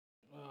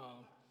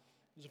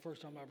was the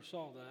first time I ever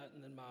saw that.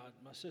 And then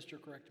my sister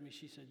corrected me.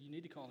 She said, "You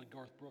need to call it a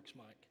Garth Brooks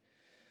mic."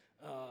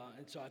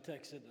 And so I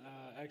texted,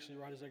 actually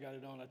right as I got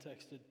it on, I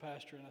texted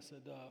Pastor and I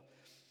said,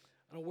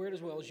 "I don't wear it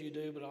as well as you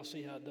do, but I'll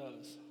see how it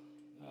does."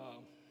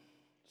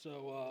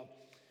 So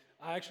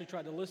I actually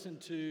tried to listen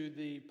to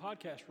the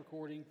podcast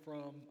recording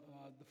from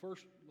the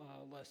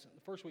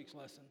first week's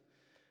lesson,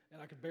 and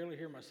I could barely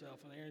hear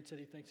myself. And Aaron said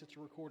he thinks it's a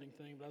recording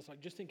thing, but I was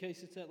like, just in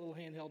case it's that little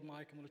handheld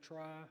mic, I'm going to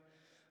try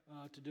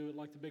to do it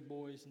like the big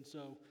boys. And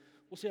so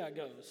we'll see how it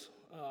goes.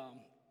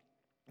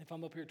 If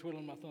I'm up here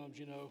twiddling my thumbs,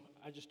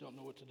 I just don't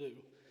know what to do.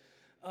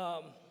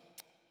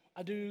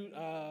 I do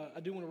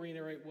want to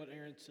reiterate what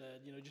Aaron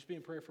said. Just be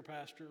in prayer for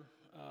Pastor.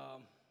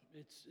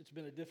 It's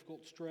been a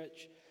difficult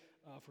stretch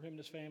for him and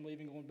his family,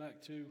 even going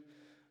back to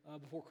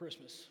before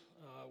Christmas,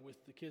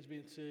 with the kids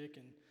being sick,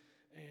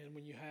 and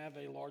when you have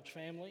a large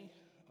family,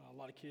 a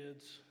lot of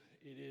kids,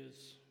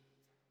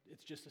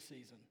 it's just a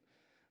season.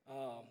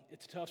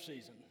 It's a tough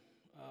season.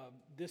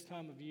 This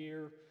time of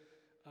year,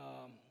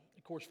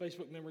 of course,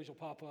 Facebook memories will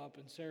pop up,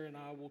 and Sarah and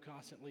I will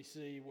constantly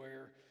see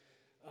where,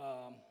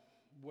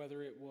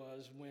 whether it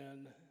was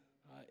when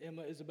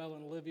Emma, Isabella,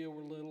 and Olivia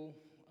were little,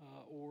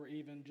 or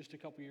even just a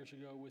couple years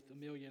ago with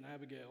Amelia and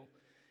Abigail,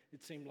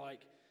 it seemed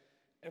like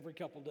every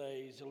couple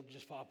days it'll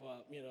just pop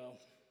up,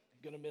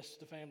 going to miss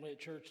the family at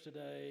church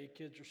today,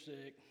 kids are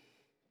sick,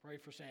 pray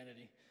for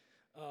sanity,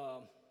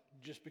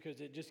 just because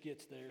it just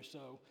gets there.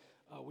 So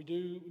we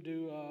do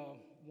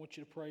want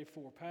you to pray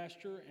for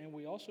Pastor, and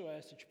we also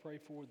ask that you pray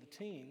for the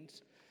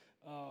teens.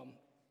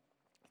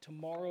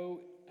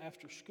 Tomorrow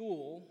after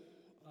school,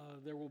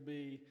 there will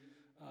be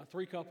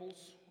 3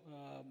 couples,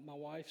 my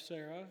wife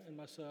Sarah and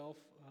myself,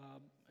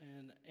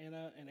 and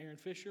Anna and Aaron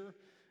Fisher,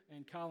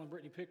 and Kyle and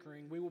Brittany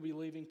Pickering. We will be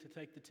leaving to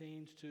take the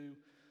teens to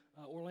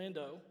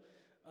Orlando.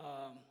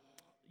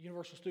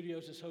 Universal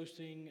Studios is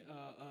hosting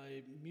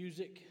a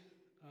music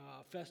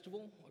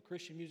festival, a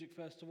Christian music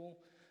festival,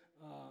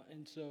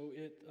 and so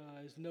it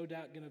is no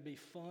doubt going to be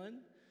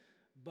fun,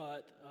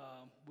 but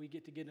we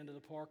get to get into the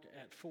park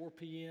at 4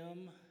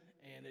 p.m.,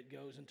 and it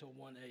goes until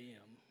 1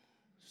 a.m.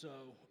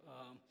 So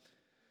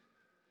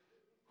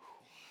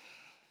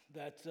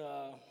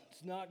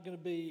it's not going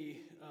to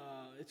be,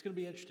 it's going to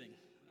be interesting.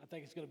 I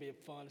think it's going to be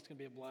fun. It's going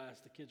to be a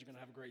blast. The kids are going to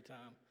have a great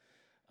time,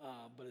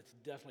 but it's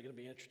definitely going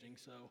to be interesting.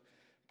 So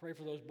pray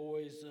for those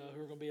boys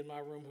who are going to be in my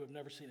room who have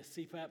never seen a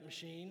CPAP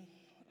machine.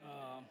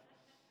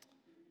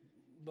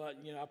 But,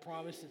 I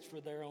promise it's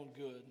for their own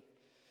good.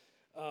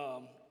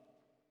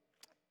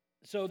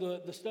 So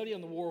the study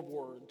on the War of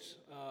Words,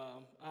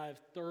 I've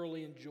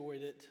thoroughly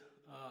enjoyed it.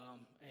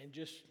 And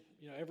just,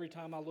 every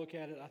time I look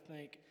at it, I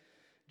think,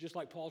 just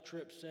like Paul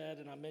Tripp said,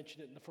 and I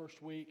mentioned it in the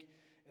first week,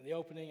 in the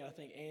opening, and I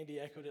think Andy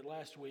echoed it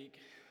last week,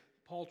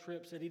 Paul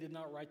Tripp said he did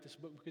not write this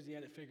book because he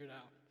had it figured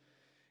out.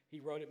 He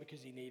wrote it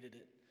because he needed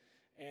it.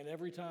 And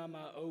every time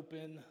I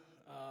open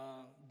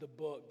the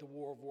book, The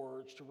War of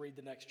Words, to read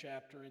the next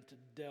chapter and to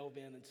delve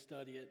in and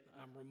study it,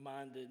 I'm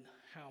reminded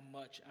how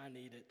much I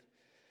need it.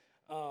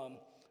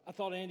 I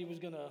thought Andy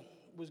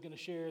was gonna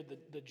share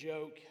the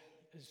joke.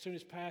 As soon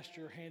as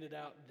Pastor handed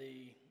out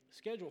the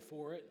schedule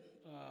for it,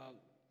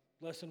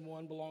 lesson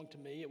 1 belonged to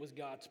me. It was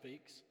God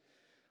Speaks.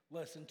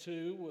 Lesson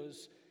 2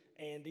 was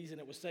Andy's, and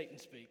it was Satan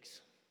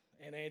Speaks.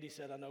 And Andy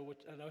said, I know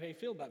how you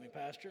feel about me,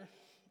 Pastor.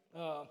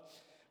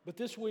 But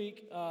this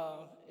week,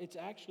 it's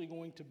actually we're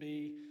going to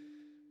be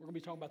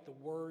talking about the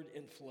Word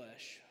in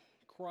flesh.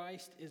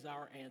 Christ is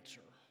our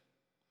answer.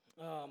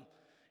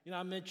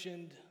 I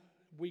mentioned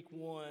week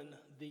 1,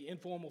 the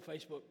informal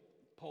Facebook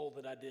poll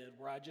that I did,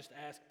 where I just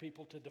asked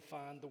people to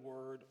define the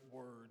word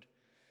 "word,"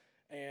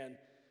 and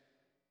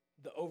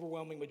the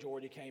overwhelming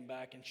majority came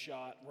back and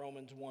shot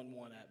Romans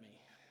 1:1 at me.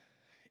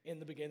 In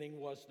the beginning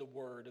was the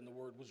Word, and the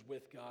Word was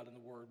with God, and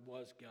the Word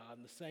was God,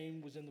 and the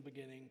same was in the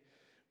beginning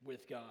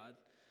with God.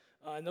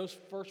 And those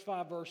first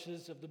 5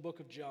 verses of the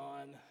book of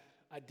John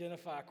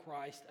identify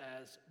Christ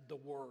as the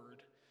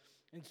Word.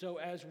 And so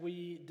as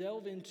we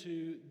delve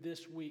into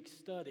this week's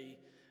study,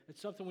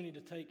 it's something we need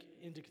to take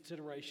into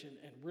consideration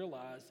and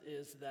realize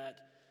is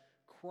that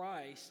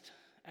Christ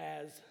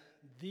as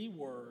the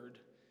Word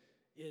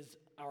is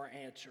our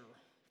answer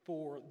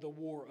for the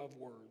war of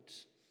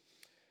words.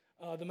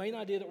 The main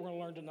idea that we're going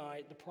to learn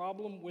tonight, the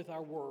problem with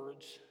our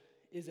words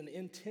is an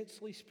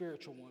intensely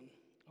spiritual one,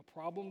 a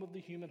problem of the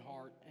human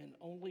heart, and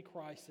only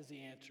Christ is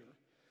the answer.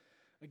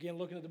 Again,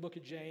 looking at the book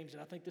of James,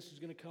 and I think this is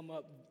going to come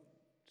up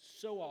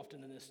so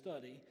often in this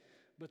study,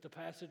 but the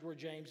passage where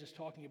James is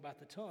talking about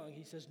the tongue,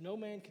 he says, "No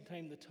man can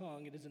tame the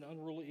tongue. It is an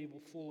unruly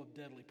evil full of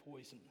deadly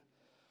poison."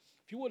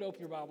 If you would open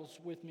your Bibles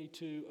with me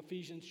to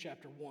Ephesians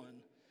chapter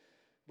 1,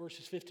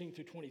 verses 15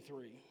 through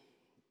 23.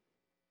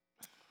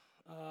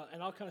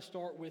 And I'll kind of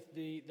start with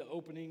the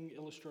opening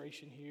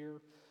illustration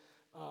here.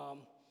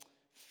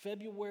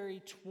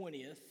 February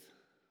 20th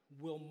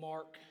will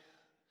mark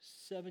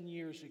 7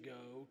 years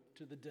ago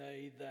to the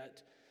day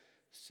that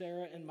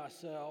Sarah and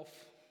myself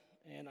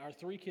and our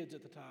 3 kids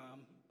at the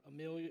time,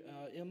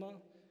 Emma,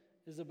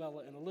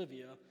 Isabella, and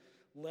Olivia,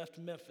 left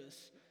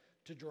Memphis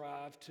to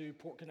drive to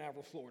Port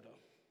Canaveral, Florida.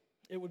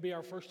 It would be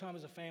our first time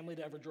as a family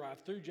to ever drive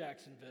through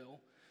Jacksonville.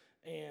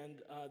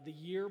 And the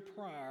year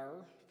prior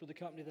for the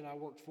company that I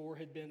worked for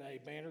had been a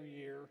banner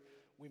year.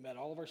 We met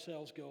all of our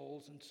sales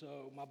goals. And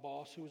so my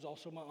boss, who was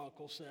also my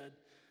uncle, said,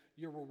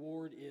 your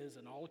reward is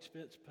an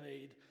all-expense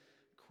paid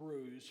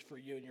cruise for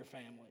you and your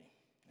family.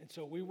 And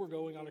so we were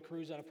going on a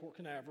cruise out of Port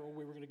Canaveral.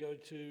 We were going to go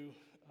to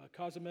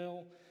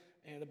Cozumel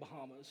and the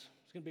Bahamas.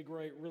 It's going to be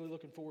great. Really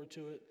looking forward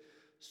to it.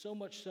 So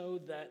much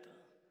so that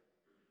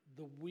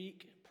the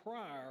week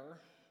prior,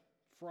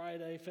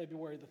 Friday,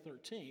 February the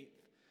 13th,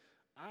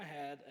 I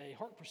had a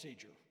heart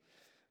procedure.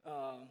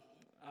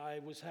 I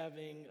was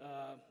having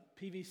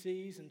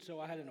PVCs, and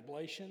so I had an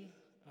ablation.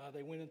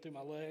 They went in through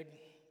my leg,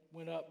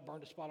 went up,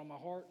 burned a spot on my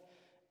heart.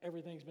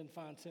 Everything's been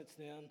fine since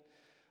then.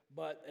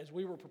 But as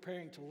we were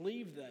preparing to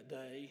leave that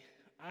day,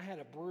 I had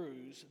a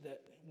bruise that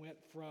went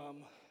from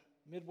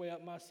midway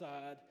up my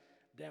side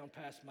down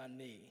past my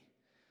knee.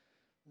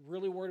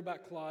 Really worried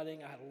about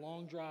clotting. I had a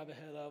long drive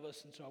ahead of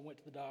us, and so I went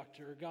to the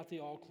doctor, got the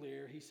all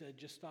clear. He said,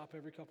 just stop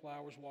every couple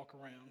hours, walk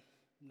around.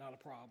 Not a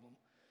problem.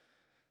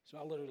 So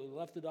I literally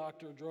left the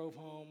doctor, drove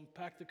home,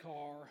 packed the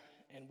car,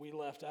 and we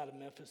left out of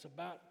Memphis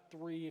about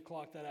 3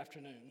 o'clock that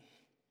afternoon.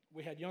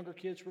 We had younger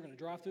kids who were going to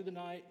drive through the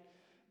night,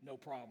 no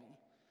problem.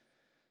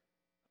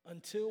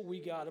 Until we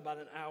got about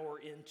an hour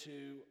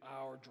into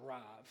our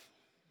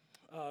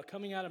drive.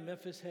 Coming out of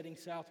Memphis, heading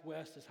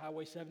southwest is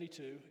Highway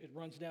 72. It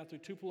runs down through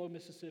Tupelo,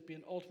 Mississippi,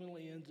 and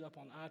ultimately ends up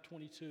on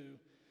I-22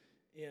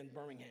 in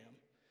Birmingham.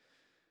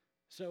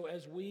 So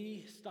as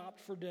we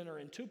stopped for dinner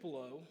in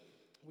Tupelo,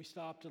 we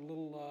stopped at a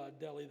little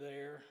deli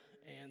there,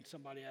 and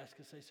somebody asked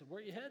us, they said,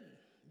 where are you heading?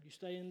 You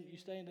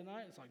staying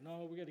tonight? It's like,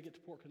 no, we got to get to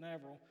Port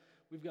Canaveral.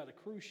 We've got a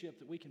cruise ship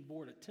that we can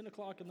board at 10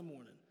 o'clock in the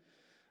morning.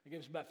 It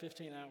gives us about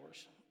 15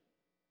 hours.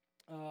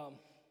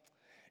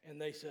 And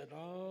they said,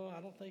 oh,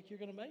 I don't think you're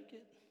going to make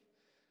it.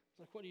 It's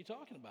like, what are you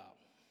talking about?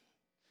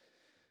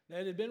 Now,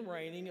 it had been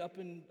raining up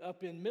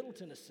in Middle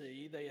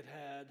Tennessee. They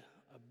had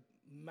a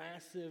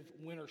massive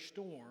winter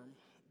storm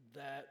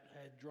that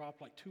had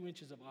dropped like 2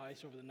 inches of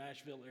ice over the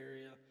Nashville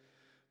area.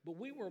 But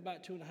we were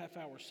about 2.5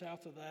 hours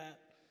south of that.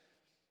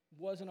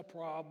 Wasn't a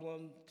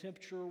problem.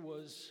 Temperature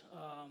was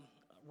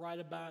right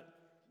about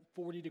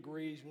 40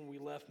 degrees when we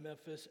left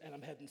Memphis, and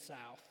I'm heading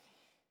south.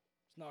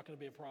 It's not going to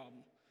be a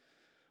problem.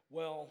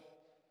 Well,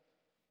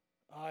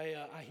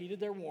 I heeded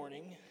their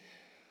warning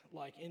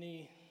like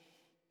any,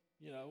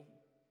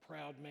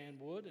 proud man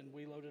would, and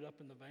we loaded up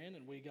in the van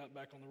and we got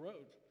back on the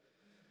road.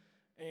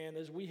 And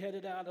as we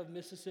headed out of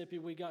Mississippi,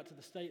 we got to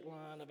the state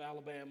line of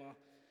Alabama,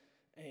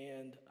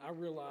 and I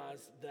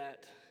realized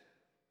that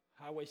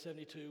Highway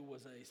 72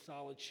 was a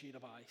solid sheet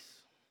of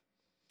ice.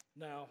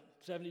 Now,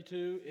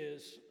 72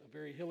 is a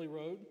very hilly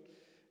road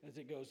as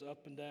it goes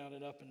up and down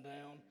and up and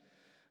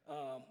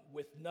down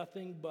with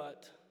nothing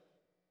but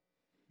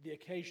the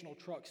occasional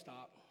truck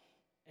stop,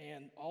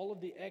 and all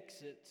of the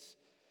exits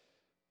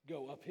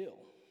go uphill.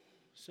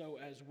 So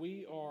as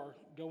we are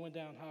going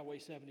down Highway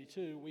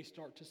 72, we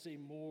start to see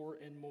more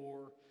and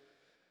more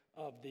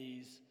of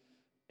these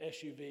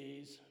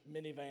SUVs,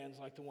 minivans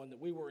like the one that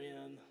we were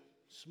in,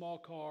 small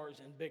cars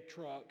and big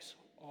trucks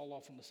all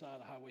off on the side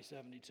of Highway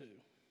 72.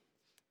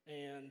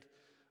 And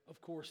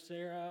of course,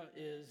 Sarah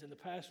is in the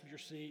passenger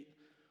seat,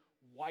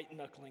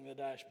 white-knuckling the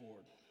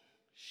dashboard.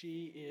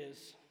 She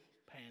is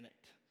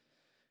panicked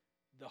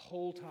the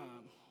whole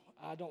time.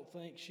 I don't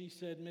think she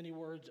said many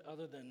words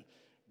other than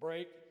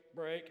brake,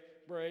 brake,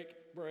 brake,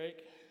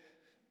 brake.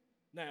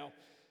 Now,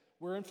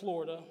 we're in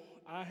Florida.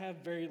 I have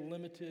very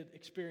limited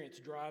experience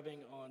driving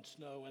on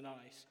snow and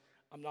ice.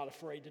 I'm not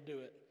afraid to do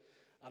it.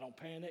 I don't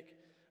panic.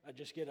 I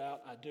just get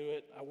out. I do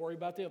it. I worry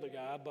about the other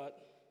guy,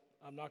 but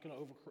I'm not going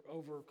to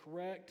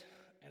overcorrect,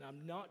 and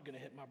I'm not going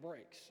to hit my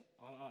brakes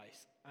on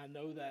ice. I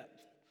know that.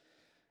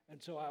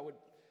 And so I would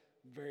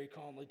very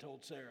calmly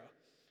told Sarah,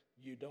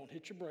 you don't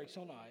hit your brakes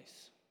on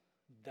ice.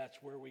 That's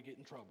where we get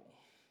in trouble.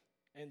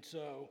 And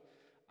so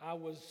I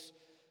was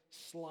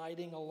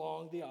sliding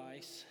along the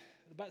ice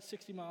at about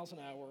 60 miles an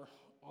hour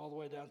all the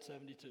way down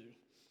 72.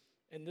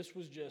 And this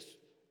was just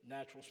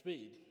natural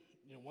speed.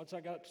 Once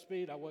I got up to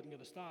speed, I wasn't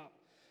going to stop.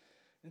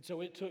 And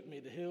so it took me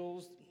the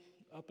hills,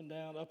 up and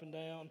down, up and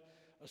down.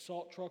 A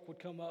salt truck would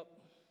come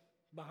up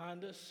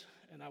behind us,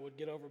 and I would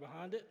get over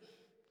behind it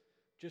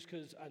just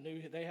because I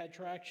knew they had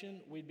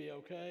traction, we'd be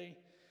okay.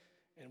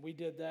 And we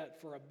did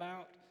that for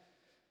about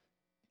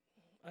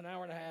an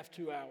hour and a half,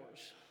 2 hours,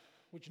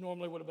 which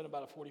normally would have been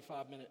about a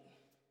 45-minute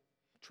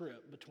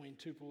trip between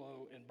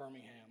Tupelo and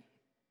Birmingham.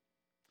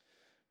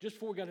 Just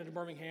before we got into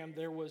Birmingham,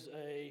 there was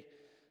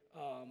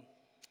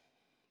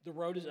the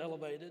road is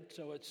elevated,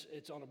 so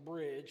it's on a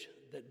bridge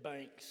that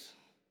banks,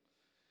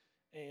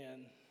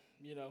 and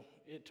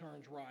it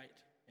turns right,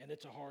 and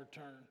it's a hard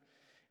turn.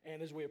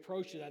 And as we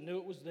approached it, I knew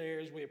it was there.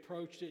 As we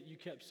approached it, you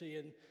kept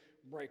seeing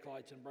brake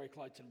lights and brake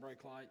lights and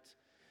brake lights.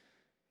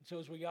 And so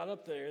as we got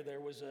up there, there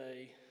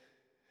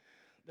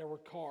were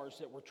cars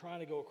that were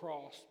trying to go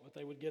across, but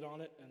they would get on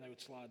it and they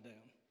would slide down.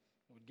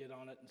 They would get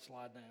on it and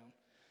slide down.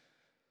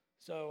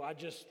 So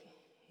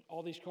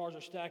all these cars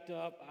are stacked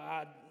up.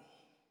 I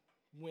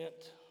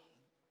went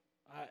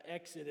I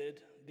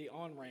exited the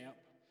on-ramp,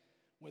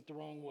 went the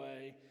wrong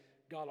way,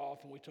 got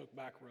off, and we took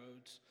back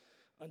roads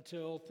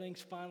until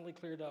things finally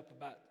cleared up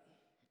about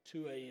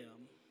 2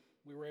 a.m.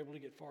 We were able to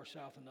get far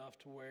south enough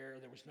to where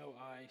there was no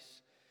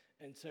ice,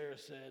 and Sarah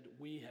said,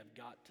 "We have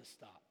got to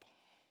stop.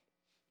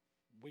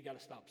 We got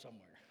to stop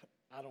somewhere.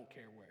 I don't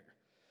care where."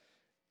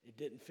 It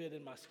didn't fit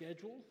in my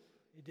schedule.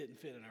 It didn't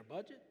fit in our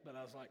budget, but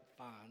I was like,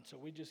 fine. So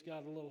we just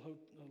got a little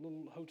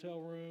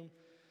hotel room,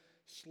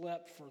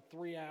 slept for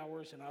 3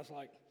 hours, and I was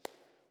like,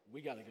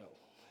 we got to go.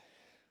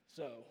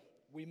 So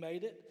we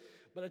made it.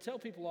 But I tell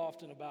people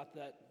often about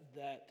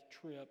that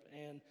trip,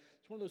 and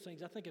it's one of those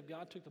things, I think if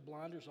God took the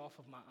blinders off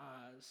of my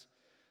eyes,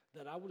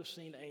 that I would have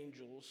seen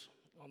angels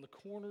on the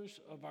corners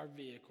of our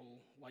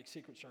vehicle like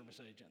Secret Service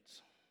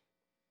agents.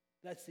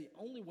 That's the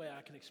only way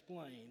I can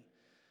explain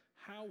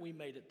how we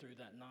made it through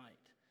that night.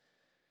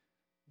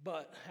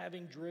 But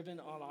having driven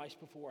on ice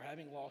before,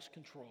 having lost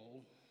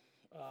control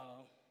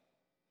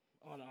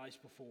on ice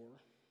before,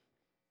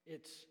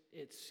 it's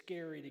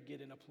scary to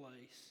get in a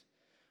place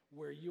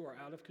where you are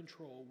out of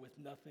control with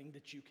nothing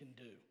that you can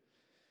do.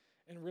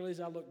 And really, as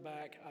I look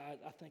back,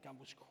 I think I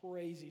was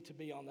crazy to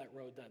be on that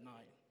road that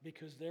night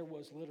because there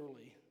was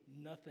literally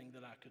nothing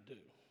that I could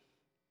do.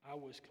 I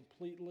was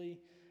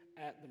completely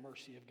at the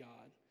mercy of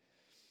God.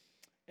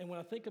 And when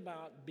I think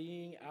about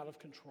being out of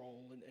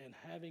control and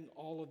having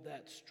all of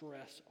that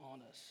stress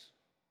on us,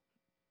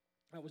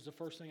 that was the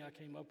first thing I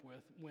came up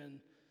with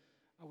when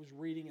I was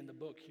reading in the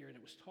book here, and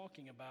it was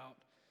talking about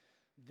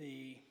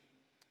the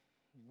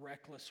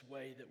reckless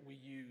way that we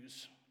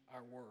use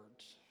our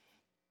words.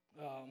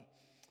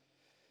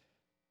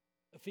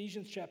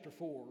 Ephesians chapter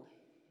 4,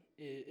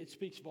 it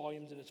speaks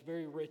volumes, and it's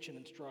very rich in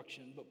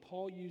instruction, but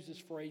Paul uses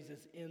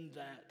phrases in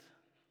that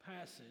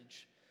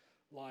passage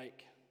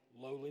like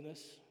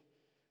lowliness,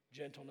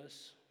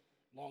 gentleness,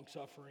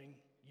 long-suffering,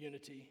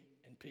 unity,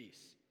 and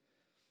peace.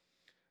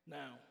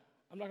 Now,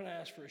 I'm not going to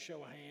ask for a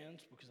show of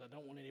hands because I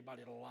don't want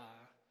anybody to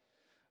lie,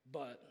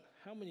 but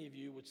how many of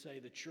you would say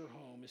that your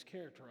home is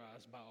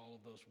characterized by all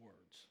of those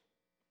words?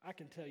 I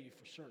can tell you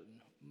for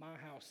certain, my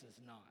house is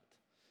not.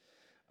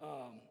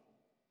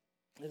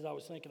 As I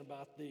was thinking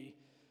about the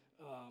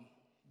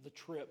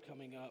trip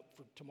coming up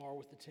for tomorrow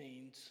with the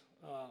teens,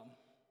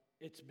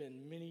 it's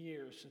been many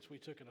years since we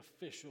took an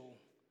official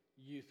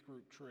youth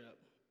group trip.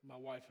 My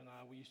wife and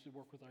I, we used to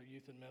work with our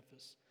youth in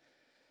Memphis.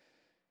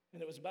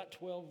 And it was about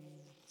 12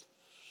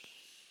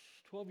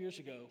 years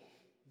ago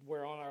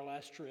where on our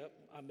last trip,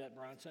 I met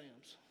Brian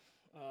Sams.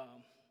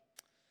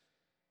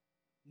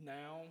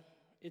 Now,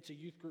 it's a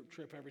youth group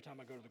trip every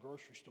time I go to the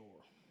grocery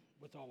store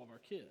with all of our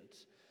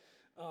kids.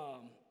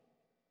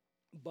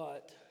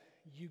 But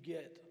you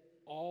get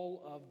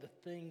all of the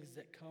things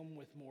that come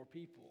with more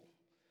people,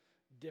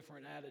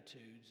 different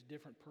attitudes,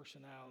 different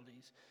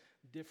personalities,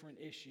 different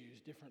issues,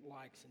 different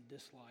likes and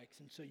dislikes.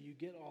 And so you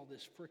get all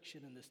this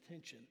friction and this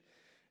tension.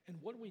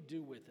 And what do we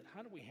do with it?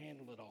 How do we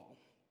handle it all?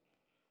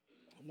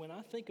 When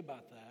I think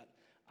about that,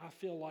 I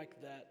feel like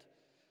that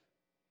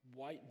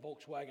white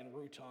Volkswagen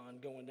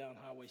Routan going down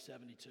Highway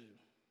 72.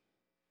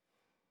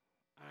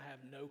 I have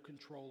no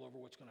control over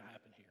what's going to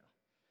happen here.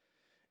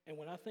 And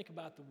when I think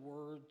about the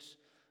words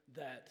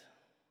that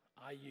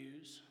I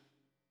use,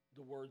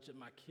 the words that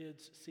my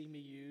kids see me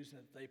use and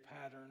that they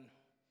pattern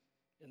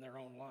in their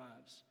own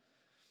lives,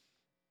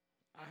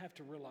 I have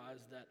to realize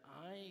that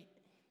I,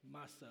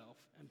 myself,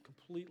 am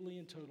completely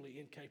and totally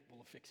incapable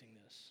of fixing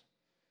this.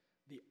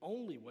 The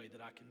only way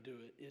that I can do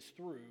it is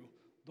through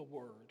the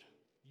Word,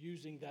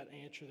 using that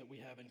answer that we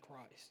have in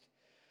Christ.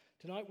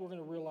 Tonight we're going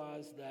to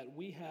realize that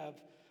we have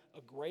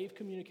a grave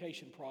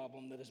communication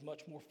problem that is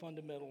much more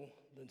fundamental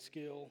than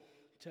skill,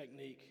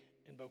 technique,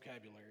 and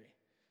vocabulary.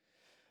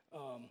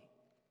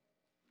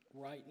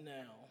 Right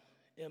now,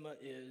 Emma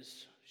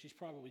she's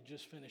probably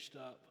just finished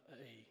up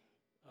a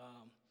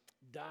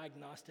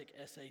diagnostic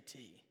SAT.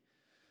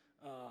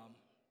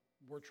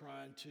 We're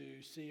trying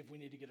to see if we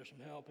need to get her some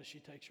help as she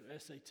takes her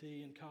SAT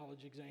and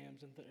college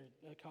exams and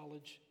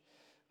college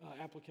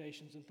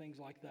applications and things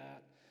like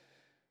that.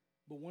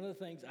 But one of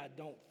the things I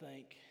don't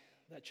think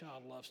that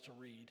child loves to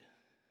read.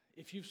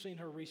 If you've seen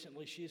her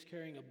recently, she is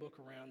carrying a book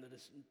around that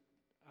is,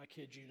 I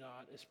kid you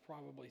not, is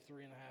probably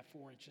 3.5,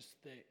 4 inches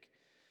thick,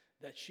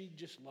 that she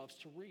just loves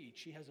to read.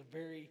 She has a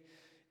very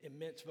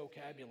immense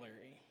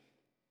vocabulary.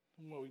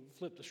 Well, we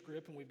flip the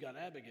script and we've got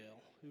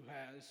Abigail, who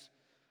has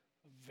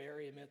a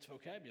very immense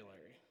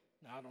vocabulary.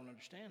 Now, I don't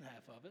understand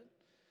half of it.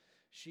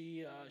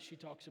 She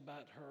talks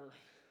about her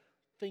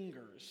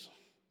fingers.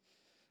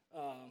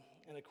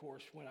 And of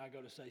course, when I go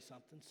to say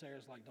something,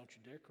 Sarah's like, "Don't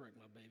you dare correct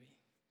my baby."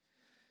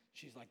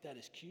 She's like, "That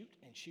is cute,"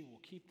 and she will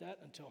keep that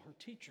until her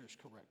teachers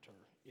correct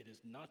her. It is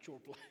not your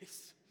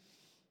place.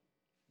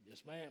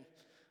 Yes, ma'am.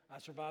 I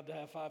survived to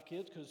have 5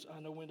 kids because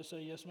I know when to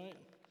say yes, ma'am.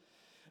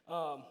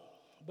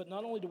 But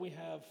not only do we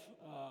have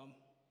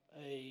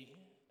a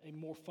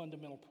more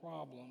fundamental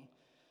problem,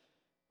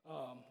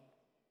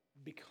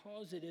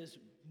 because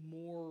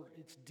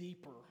it's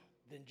deeper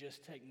than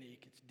just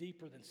technique. It's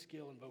deeper than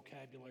skill and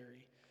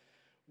vocabulary.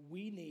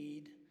 We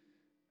need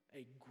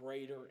a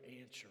greater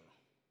answer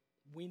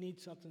We need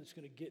something that's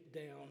going to get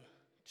down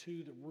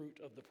to the root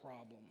of the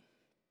problem.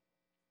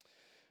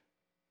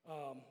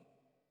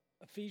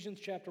 Ephesians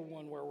chapter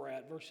 1, where we're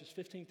at, verses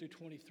 15 through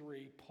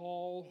 23,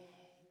 Paul,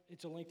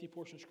 it's a lengthy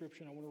portion of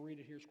Scripture, and I want to read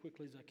it here as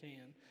quickly as I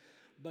can,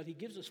 but he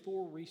gives us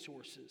 4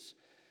 resources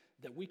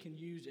that we can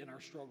use in our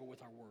struggle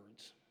with our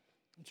words.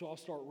 And so I'll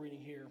start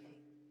reading here.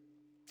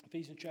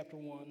 Ephesians chapter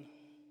 1,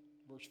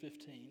 verse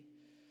 15.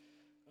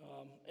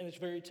 And it's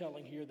very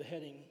telling here. The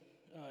heading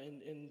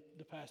in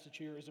the passage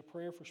here is a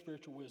prayer for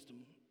spiritual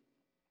wisdom.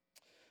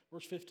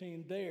 Verse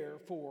 15,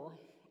 therefore,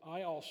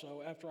 I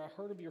also, after I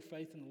heard of your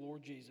faith in the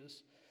Lord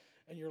Jesus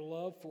and your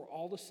love for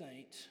all the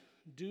saints,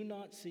 do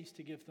not cease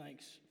to give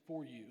thanks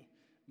for you,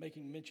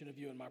 making mention of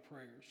you in my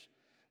prayers,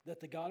 that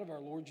the God of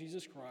our Lord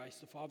Jesus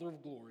Christ, the Father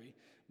of glory,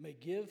 may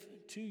give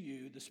to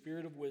you the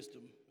spirit of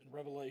wisdom and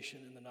revelation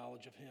in the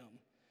knowledge of him,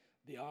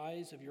 the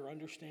eyes of your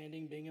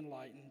understanding being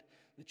enlightened,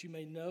 that you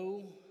may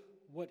know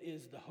what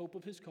is the hope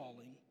of his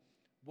calling,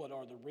 what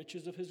are the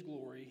riches of his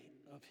glory,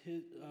 of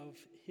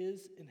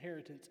his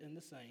inheritance in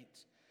the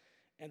saints,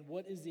 and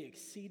what is the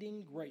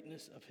exceeding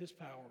greatness of his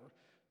power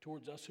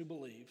towards us who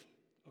believe,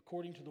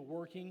 according to the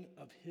working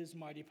of his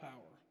mighty power,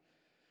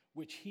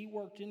 which he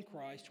worked in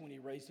Christ when he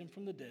raised him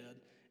from the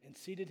dead and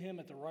seated him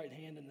at the right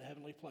hand in the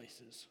heavenly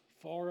places,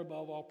 far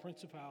above all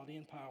principality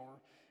and power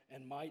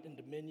and might and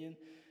dominion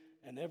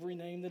and every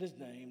name that is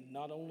named,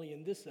 not only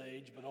in this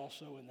age, but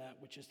also in that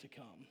which is to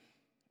come.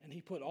 And he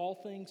put all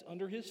things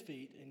under his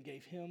feet and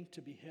gave him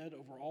to be head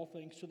over all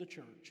things to the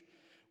church,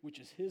 which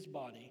is his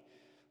body,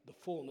 the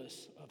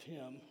fullness of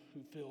him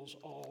who fills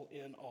all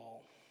in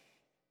all.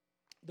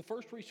 The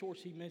first resource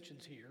he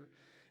mentions here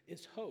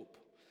is hope.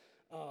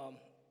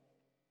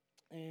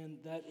 And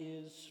that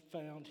is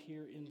found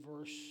here in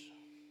verse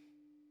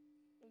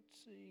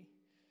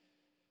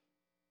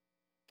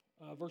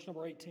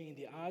number 18.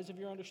 The eyes of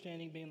your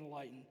understanding being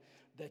enlightened,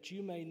 that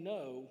you may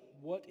know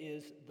what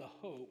is the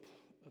hope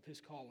of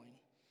his calling.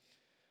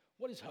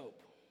 What is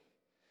hope?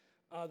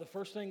 The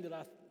first thing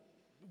that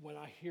when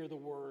I hear the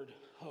word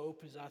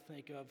hope is I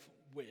think of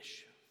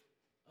wish.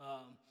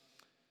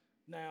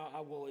 Now, I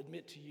will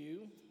admit to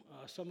you,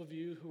 some of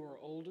you who are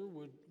older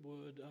would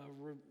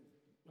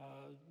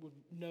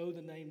know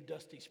the name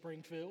Dusty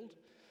Springfield.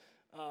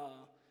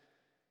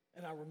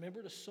 And I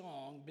remembered a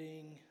song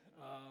being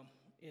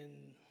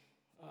in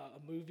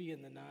a movie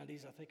in the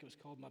 90s. I think it was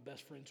called My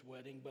Best Friend's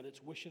Wedding, but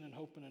it's wishing and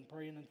hoping and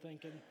praying and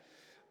thinking.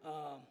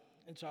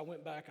 And so I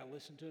went back, I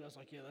listened to it. I was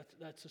like, yeah,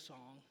 that's a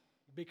song.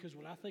 Because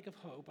when I think of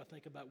hope, I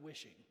think about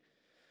wishing.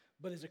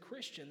 But as a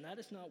Christian, that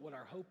is not what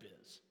our hope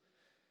is.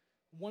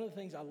 One of the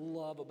things I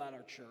love about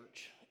our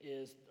church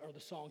are the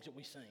songs that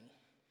we sing.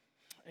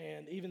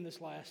 And even this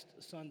last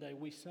Sunday,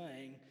 we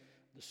sang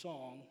the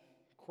song,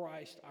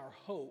 Christ, Our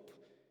Hope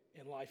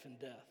in Life and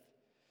Death.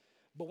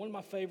 But one of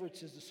my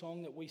favorites is the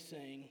song that we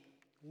sing,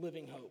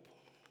 Living Hope.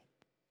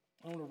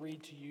 I want to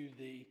read to you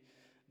the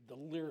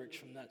lyrics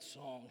from that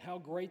song. How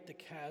great the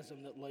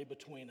chasm that lay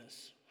between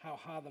us, how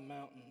high the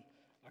mountain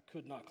I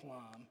could not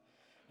climb.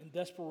 In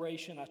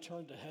desperation, I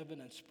turned to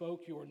heaven and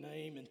spoke your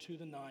name into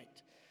the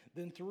night.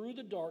 Then through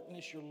the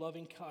darkness, your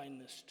loving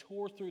kindness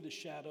tore through the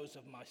shadows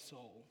of my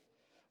soul.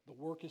 The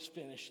work is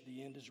finished,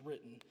 the end is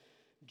written.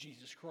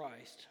 Jesus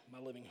Christ, my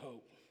living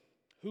hope.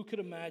 Who could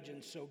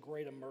imagine so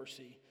great a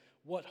mercy?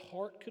 What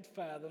heart could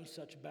fathom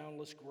such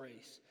boundless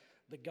grace?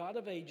 The God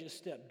of ages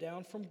stepped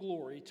down from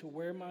glory to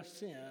wear my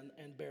sin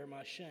and bear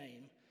my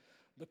shame.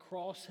 The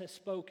cross has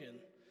spoken,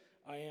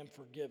 I am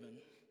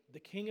forgiven. The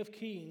King of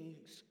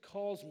Kings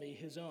calls me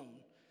his own.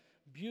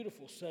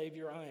 Beautiful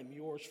Savior, I am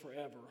yours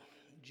forever.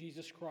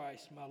 Jesus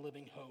Christ, my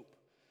living hope.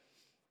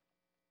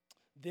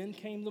 Then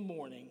came the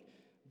morning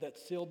that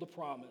sealed the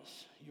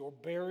promise. Your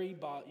buried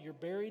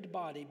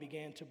body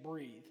began to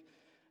breathe.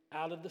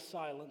 Out of the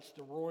silence,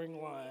 the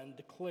roaring lion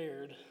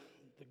declared,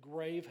 the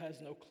grave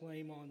has no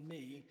claim on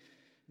me.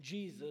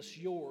 Jesus,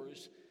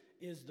 yours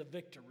is the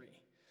victory.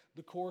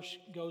 The chorus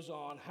goes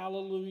on.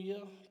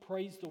 Hallelujah,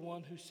 praise the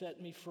one who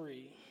set me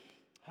free.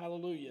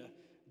 Hallelujah,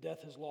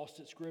 death has lost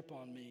its grip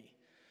on me.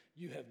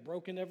 You have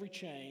broken every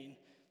chain.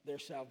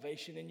 There's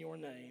salvation in your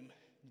name.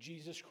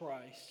 Jesus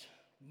Christ,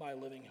 my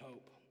living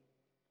hope.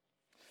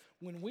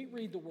 When we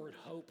read the word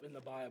hope in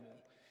the Bible,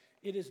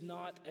 it is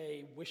not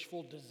a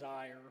wishful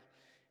desire.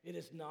 It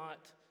is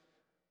not,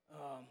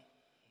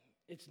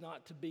 it's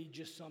not to be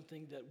just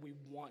something that we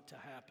want to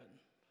happen.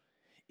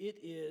 It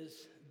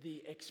is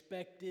the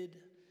expected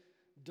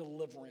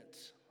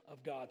deliverance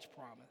of God's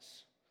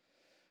promise.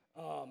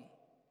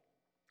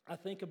 I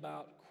think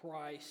about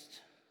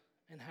Christ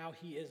and how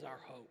he is our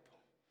hope.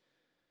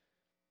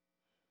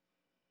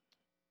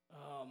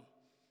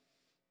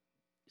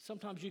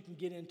 Sometimes you can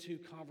get into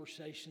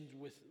conversations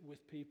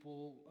with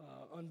people,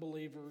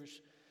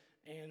 unbelievers,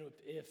 and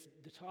if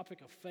the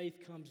topic of faith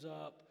comes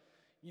up,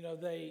 you know,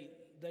 they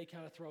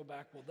kind of throw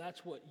back, well,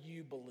 that's what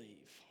you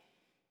believe.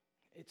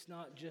 It's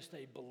not just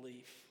a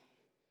belief.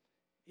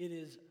 It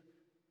is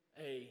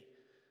a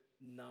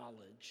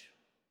knowledge.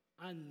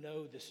 I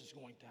know this is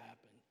going to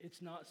happen.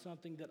 It's not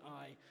something that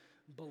I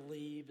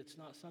believe. It's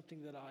not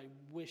something that I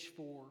wish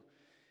for.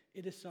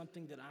 It is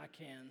something that I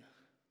can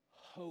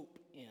hope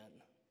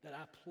in, that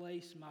I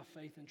place my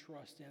faith and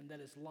trust in, that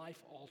is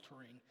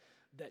life-altering,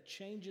 that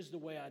changes the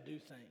way I do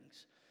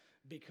things,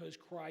 because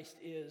Christ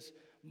is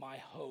my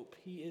hope.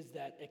 He is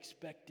that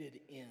expected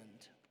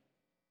end.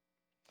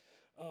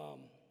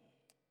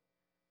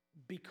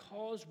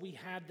 Because we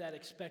have that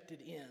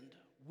expected end,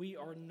 we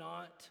are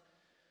not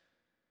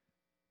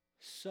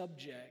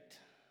subject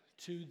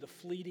to the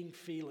fleeting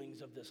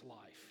feelings of this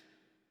life.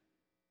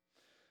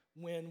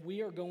 When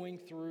we are going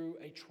through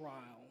a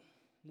trial,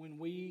 when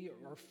we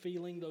are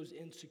feeling those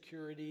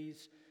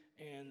insecurities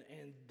and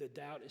the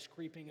doubt is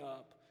creeping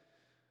up,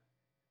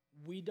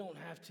 we don't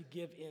have to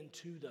give in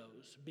to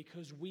those,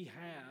 because we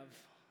have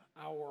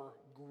our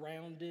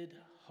grounded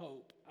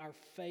hope. Our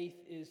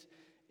faith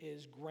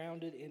is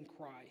grounded in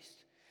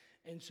Christ.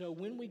 And so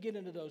when we get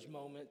into those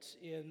moments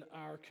in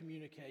our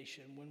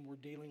communication, when we're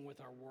dealing with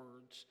our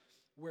words,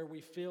 where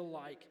we feel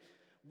like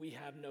we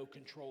have no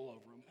control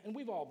over them, and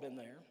we've all been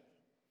there.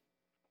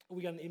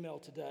 We got an email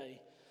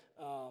today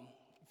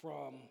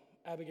from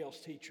Abigail's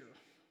teacher,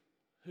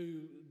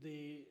 who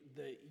the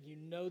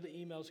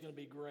email is going to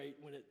be great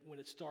when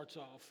it starts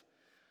off,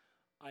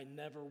 "I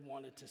never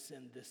wanted to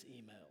send this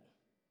email."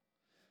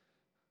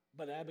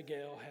 But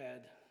Abigail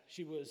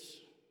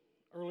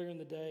earlier in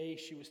the day,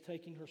 she was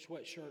taking her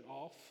sweatshirt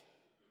off,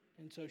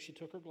 and so she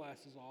took her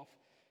glasses off.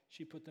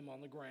 She put them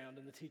on the ground,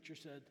 and the teacher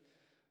said,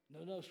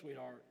 No,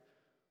 sweetheart,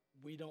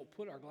 we don't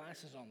put our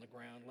glasses on the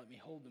ground. Let me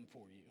hold them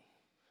for you."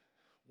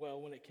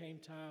 Well, when it came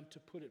time to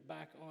put it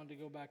back on to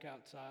go back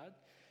outside,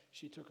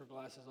 she took her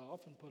glasses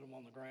off and put them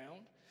on the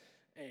ground,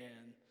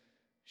 and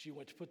she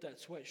went to put that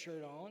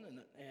sweatshirt on,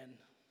 and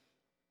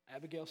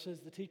Abigail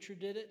says the teacher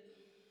did it.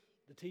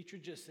 The teacher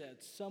just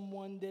said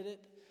someone did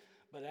it,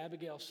 but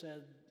Abigail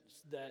said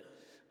that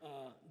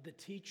the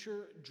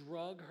teacher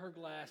drug her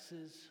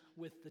glasses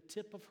with the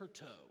tip of her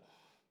toe.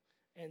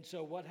 And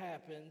so what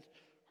happened?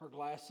 Her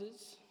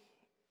glasses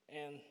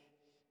and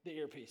the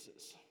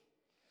earpieces.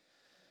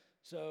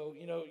 So,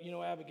 you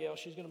know Abigail,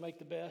 she's going to make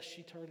the best.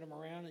 She turned them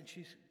around, and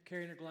she's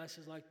carrying her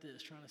glasses like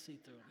this, trying to see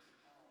through them.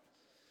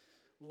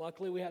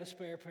 Luckily, we had a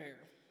spare pair.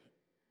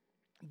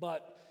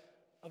 But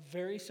a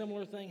very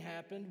similar thing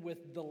happened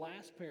with the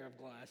last pair of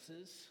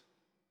glasses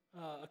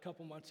a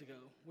couple months ago.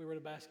 We were at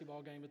a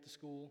basketball game at the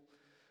school,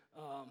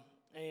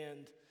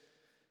 and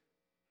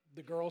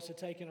the girls had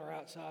taken her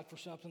outside for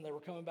something. They were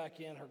coming back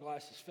in. Her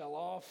glasses fell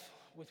off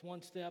with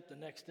one step. The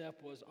next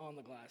step was on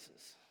the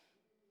glasses.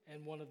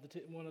 And one of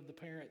the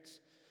parents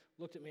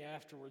looked at me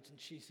afterwards, and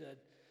she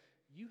said,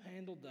 "You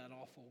handled that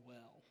awful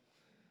well."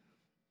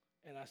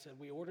 And I said,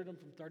 "We ordered them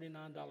from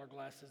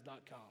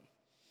 $39glasses.com.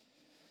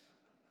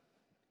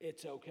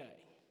 It's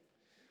okay."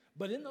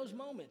 But in those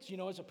moments,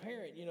 as a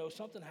parent,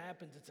 something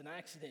happens, it's an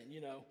accident,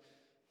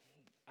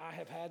 I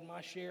have had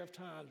my share of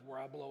times where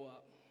I blow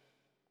up,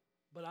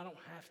 but I don't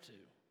have to.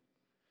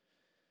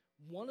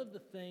 One of the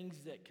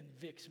things that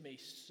convicts me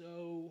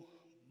so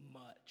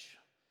much,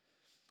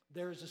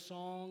 there's a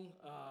song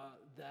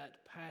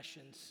that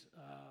Passion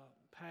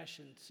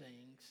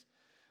sings,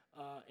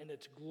 and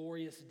it's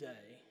 "Glorious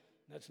Day."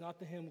 That's not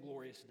the hymn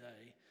 "Glorious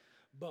Day,"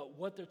 but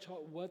what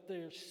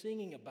they're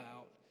singing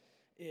about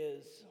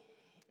is,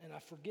 and I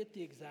forget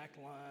the exact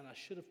line. I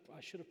should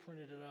have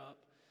printed it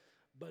up,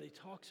 but he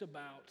talks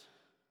about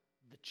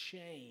the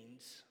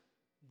chains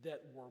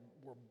that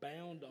were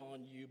bound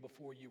on you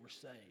before you were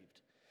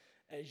saved,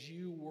 as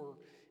you were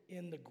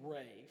in the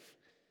grave.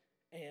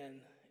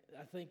 And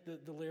I think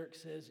the lyric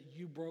says,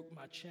 "You broke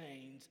my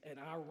chains and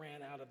I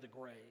ran out of the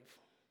grave."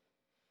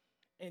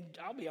 And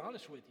I'll be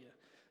honest with you,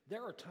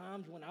 there are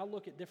times when I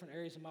look at different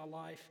areas of my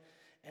life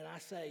and I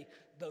say,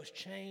 those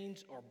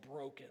chains are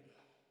broken.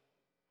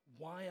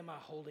 Why am I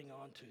holding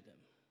on to them?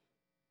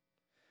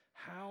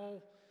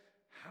 How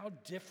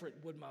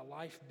different would my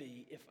life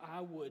be if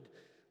I would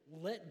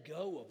let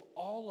go of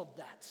all of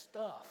that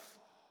stuff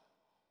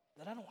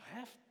that I don't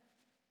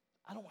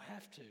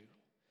have to?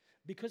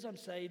 Because I'm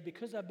saved,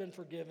 because I've been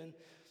forgiven,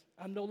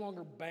 I'm no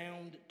longer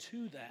bound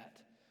to that.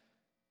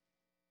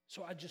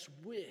 So I just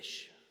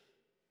wish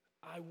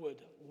I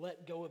would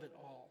let go of it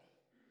all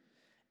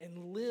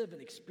and live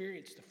and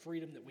experience the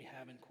freedom that we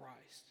have in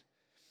Christ.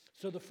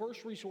 So the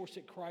first resource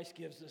that Christ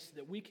gives us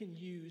that we can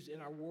use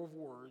in our war of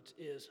words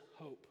is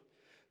hope.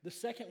 The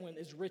second one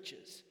is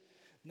riches.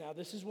 Now,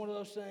 this is one of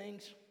those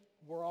things,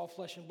 we're all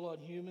flesh and blood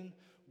human.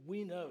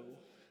 We know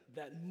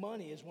that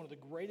money is one of the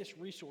greatest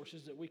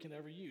resources that we can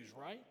ever use,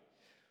 right?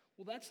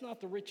 Well, that's not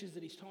the riches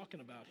that he's talking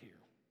about here.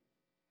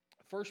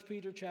 1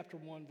 Peter chapter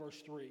 1,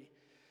 verse 3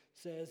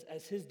 says,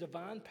 "As his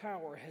divine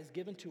power has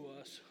given to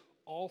us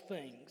all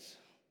things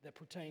that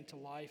pertain to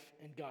life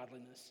and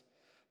godliness,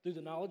 through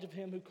the knowledge of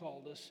him who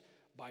called us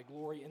by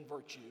glory and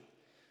virtue."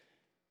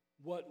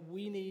 What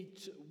we need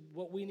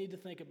to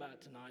think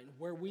about tonight, and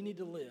where we need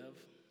to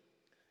live,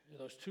 are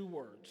those two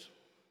words,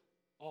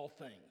 all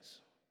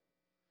things.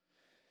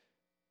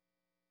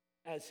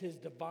 As his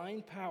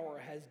divine power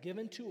has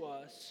given to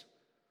us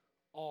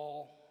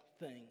all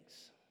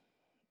things.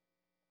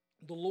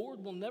 The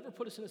Lord will never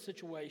put us in a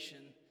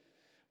situation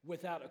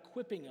without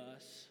equipping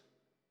us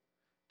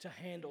to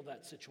handle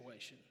that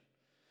situation.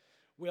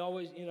 We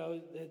always,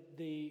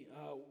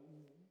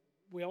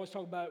 we always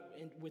talk about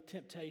with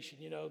temptation.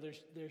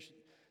 There's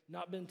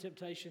not been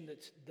temptation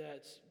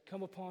that's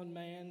come upon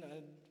man.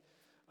 And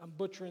I'm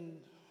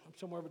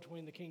somewhere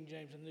between the King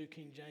James and the New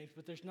King James,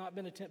 but there's not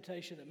been a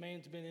temptation that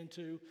man's been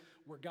into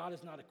where God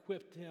has not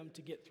equipped him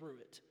to get through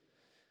it.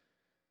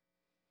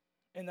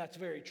 And that's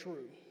very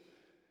true.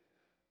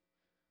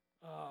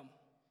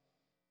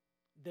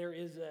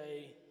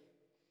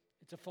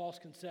 It's a false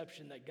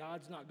conception that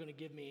God's not going to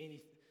give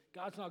me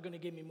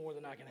more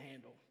than I can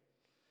handle.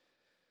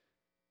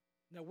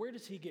 Now, where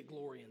does he get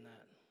glory in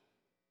that?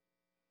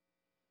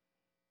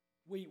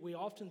 We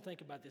often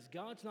think about this.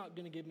 God's not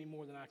going to give me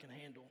more than I can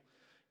handle.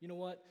 You know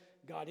what?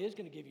 God is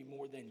going to give you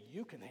more than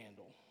you can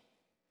handle,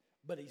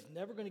 but he's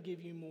never going to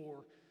give you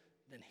more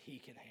than he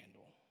can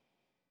handle.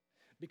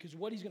 Because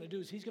what he's going to do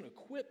is he's going to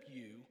equip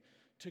you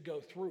to go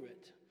through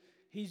it.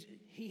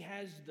 He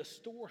has the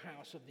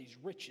storehouse of these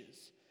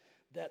riches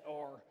that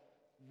are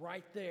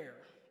right there,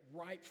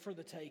 ripe for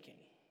the taking.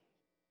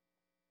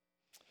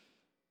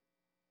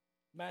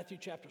 Matthew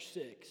chapter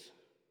 6,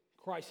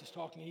 Christ is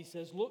talking. He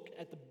says, "Look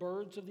at the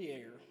birds of the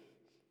air,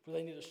 for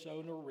they neither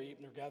sow nor reap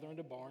nor gather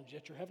into barns,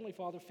 yet your heavenly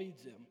Father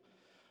feeds them.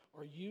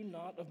 Are you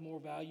not of more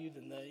value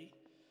than they?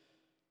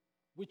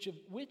 Which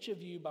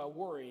of you by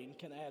worrying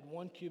can add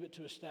 1 cubit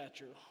to his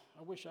stature?"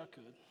 I wish I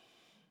could.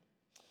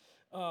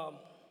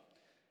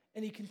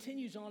 And he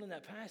continues on in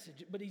that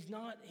passage, but he's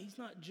not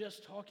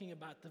just talking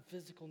about the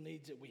physical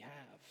needs that we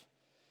have.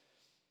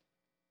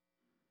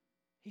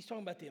 He's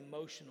talking about the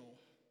emotional,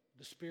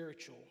 the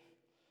spiritual,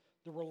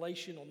 the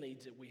relational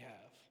needs that we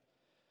have.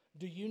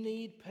 Do you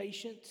need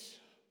patience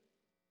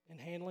in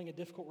handling a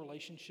difficult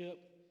relationship?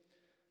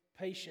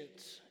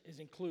 Patience is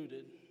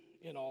included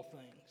in all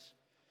things.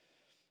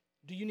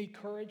 Do you need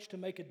courage to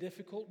make a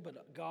difficult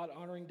but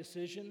God-honoring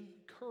decision?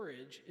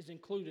 Courage is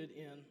included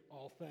in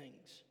all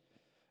things.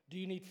 Do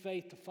you need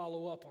faith to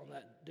follow up on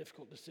that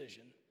difficult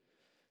decision?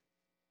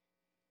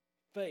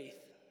 Faith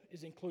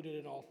is included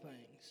in all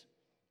things.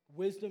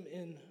 Wisdom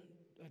in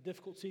a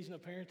difficult season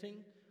of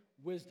parenting?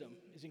 Wisdom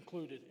is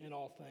included in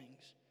all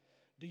things.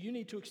 Do you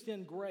need to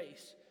extend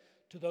grace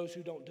to those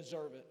who don't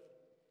deserve it?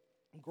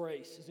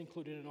 Grace is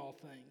included in all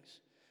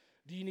things.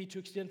 Do you need to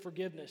extend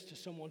forgiveness to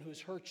someone who has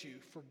hurt you?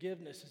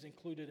 Forgiveness is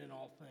included in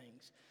all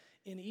things.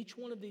 In each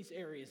one of these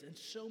areas, and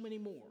so many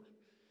more,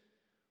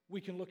 we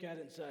can look at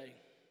it and say,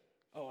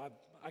 "Oh,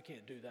 I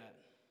can't do that.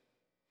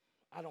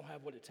 I don't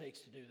have what it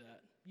takes to do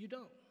that." You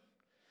don't.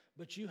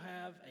 But you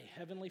have a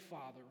heavenly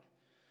Father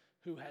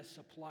who has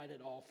supplied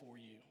it all for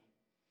you.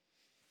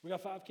 We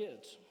got 5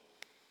 kids.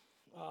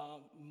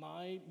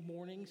 My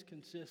mornings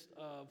consist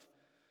of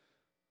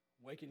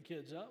waking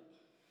kids up,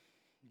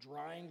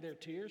 drying their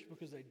tears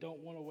because they don't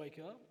want to wake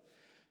up.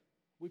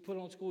 We put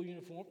on school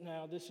uniform.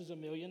 Now, this is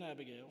Amelia and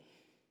Abigail.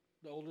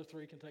 The older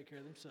 3 can take care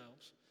of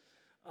themselves.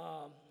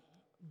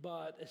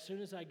 But as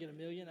soon as I get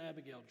Amelia and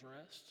Abigail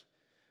dressed,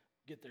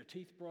 get their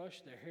teeth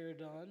brushed, their hair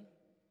done,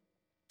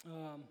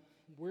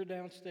 we're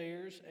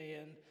downstairs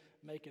and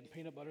making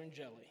peanut butter and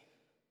jelly.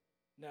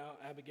 Now,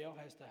 Abigail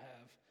has to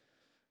have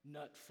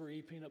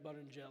nut-free peanut butter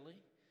and jelly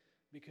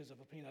because of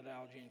a peanut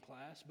allergy in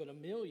class. But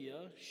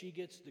Amelia, she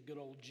gets the good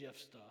old Jif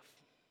stuff,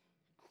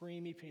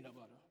 creamy peanut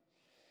butter.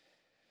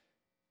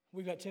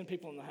 We've got 10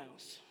 people in the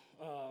house.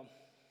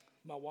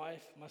 My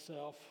wife,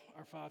 myself,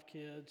 our 5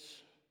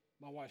 kids,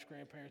 my wife's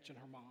grandparents, and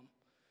her mom.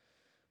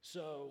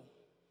 So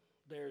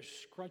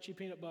there's crunchy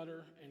peanut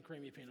butter and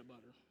creamy peanut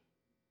butter.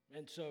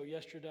 And so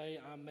yesterday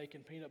I'm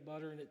making peanut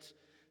butter, and it's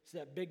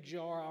that big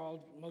jar.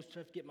 I'll most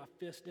have to get my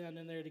fist down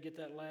in there to get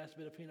that last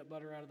bit of peanut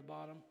butter out of the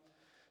bottom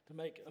to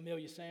make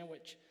Amelia's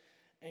sandwich.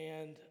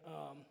 And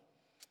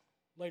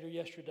later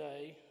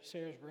yesterday,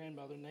 Sarah's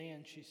grandmother,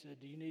 Nan, she said,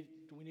 do we need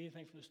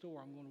anything from the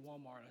store? I'm going to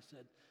Walmart. I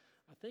said,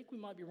 I think we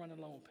might be running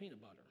low on peanut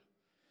butter.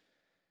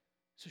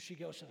 So she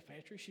goes to the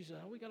pantry. She said,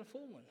 oh, we got a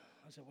full one.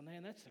 I said, well,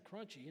 Nan, that's the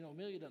crunchy.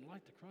 Amelia doesn't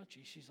like the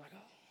crunchy. She's like,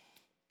 oh,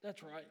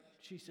 that's right.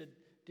 She said,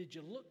 did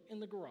you look in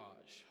the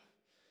garage?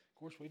 Of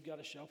course, we've got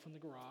a shelf in the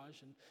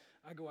garage, and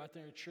I go out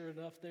there, and sure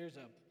enough, there's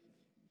a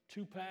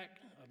 2-pack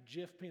of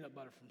Jif peanut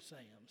butter from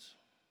Sam's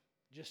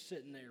just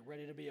sitting there,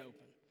 ready to be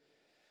open.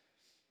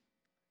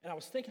 And I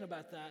was thinking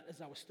about that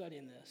as I was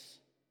studying this.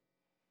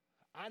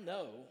 I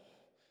know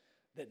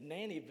that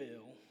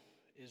Nannyville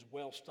is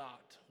well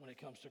stocked when it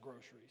comes to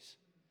groceries.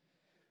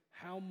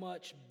 How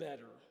much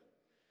better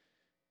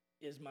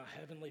is my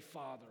Heavenly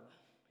Father?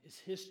 Is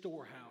His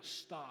storehouse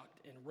stocked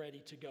and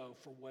ready to go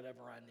for whatever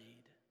I need?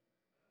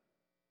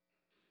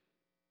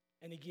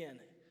 And again,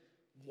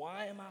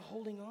 why am I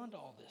holding on to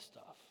all this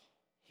stuff?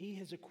 He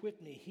has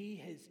equipped me.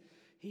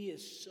 He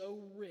is so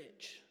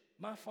rich.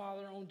 My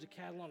Father owns a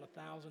cattle on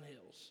 1,000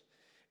 hills.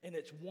 And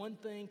it's one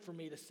thing for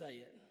me to say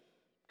it,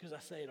 because I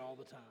say it all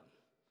the time.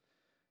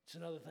 It's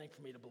another thing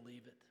for me to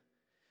believe it.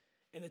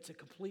 And it's a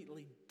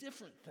completely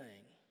different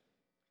thing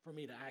for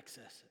me to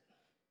access it.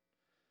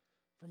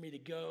 For me to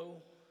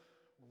go,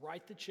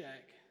 write the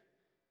check,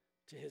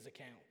 to his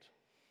account.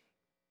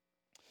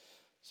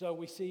 So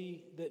we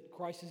see that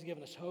Christ has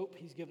given us hope,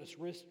 he's given us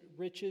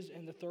riches,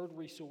 and the third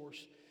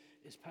resource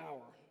is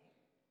power.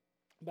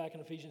 Back in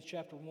Ephesians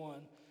chapter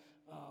 1,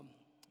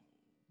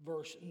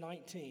 verse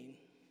 19.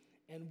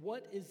 And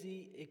what is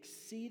the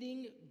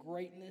exceeding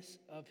greatness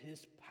of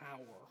his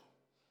power?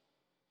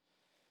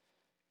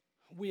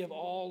 We have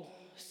all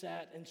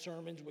sat in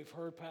sermons, we've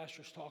heard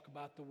pastors talk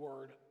about the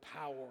word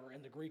power,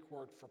 and the Greek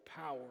word for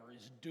power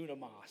is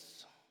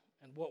dunamis.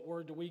 And what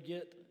word do we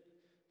get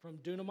from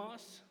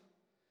dunamis?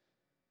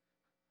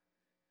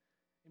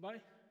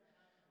 Anybody?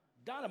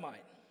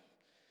 Dynamite.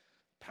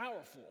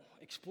 Powerful,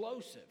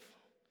 explosive.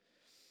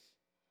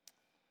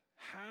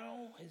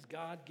 How has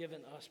God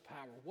given us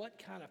power?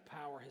 What kind of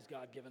power has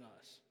God given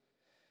us?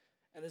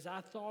 And as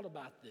I thought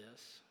about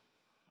this,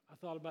 I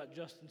thought about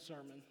Justin's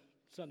sermon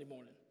Sunday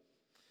morning.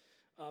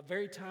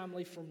 Very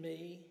timely for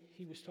me.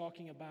 He was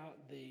talking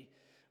about the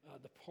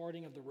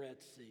parting of the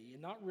Red Sea,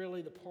 and not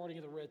really the parting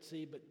of the Red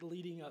Sea, but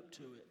leading up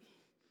to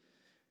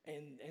it,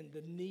 and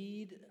the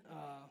need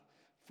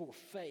for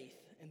faith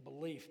and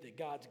belief that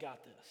God's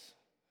got this.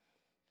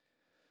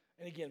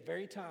 And again,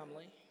 very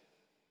timely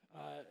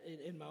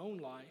in my own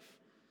life.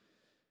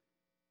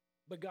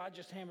 But God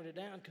just hammered it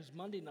down because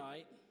Monday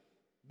night,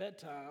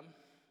 bedtime,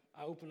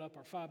 I opened up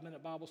our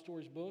 5-minute Bible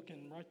Stories book,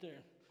 and right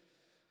there,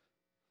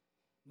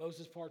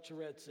 Moses parts the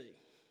Red Sea.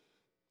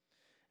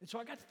 And so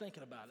I got to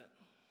thinking about it.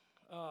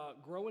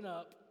 Growing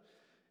up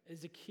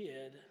as a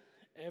kid,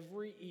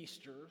 every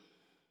Easter,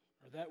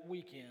 or that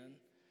weekend,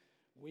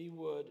 we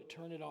would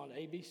turn it on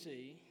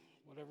ABC,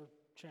 whatever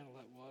channel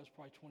that was,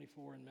 probably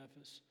 24 in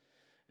Memphis,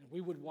 and we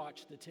would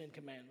watch the Ten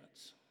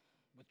Commandments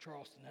with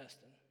Charleston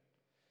Heston.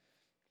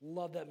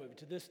 Love that movie.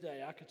 To this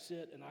day, I could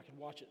sit and I could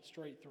watch it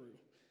straight through.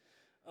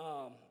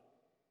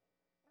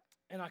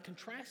 And I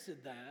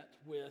contrasted that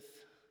with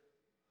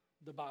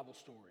the Bible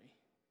story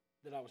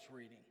that I was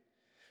reading,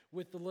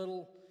 with the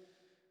little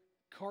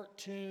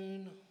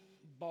cartoon,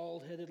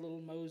 bald-headed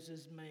little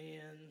Moses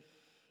man,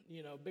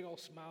 big old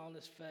smile on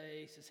his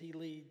face as he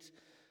leads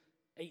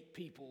 8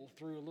 people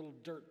through a little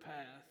dirt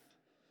path,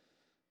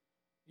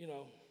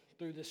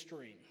 through the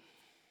stream.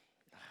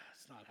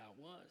 That's not how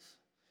it was.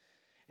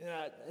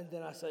 And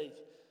then I say,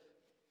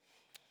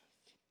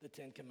 the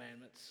Ten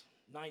Commandments,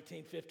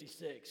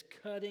 1956,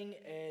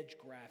 cutting-edge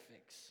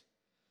graphics.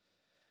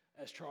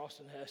 As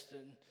Charleston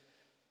Heston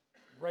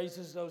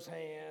raises those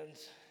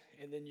hands,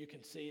 and then you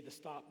can see the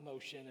stop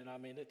motion, and I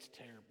mean, it's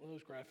terrible.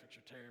 Those graphics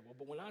are terrible.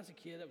 But when I was a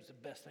kid, that was the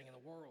best thing in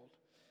the world.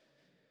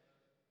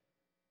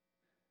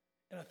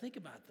 And I think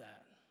about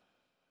that.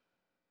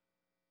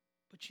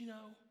 But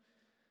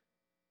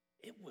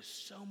it was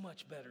so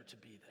much better to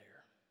be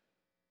there.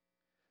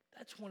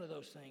 That's one of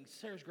those things.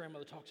 Sarah's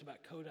grandmother talks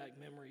about Kodak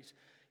memories.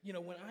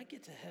 When I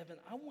get to heaven,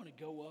 I want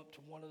to go up to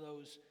one of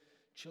those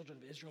children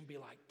of Israel and be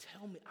like,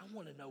 tell me, I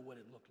want to know what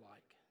it looked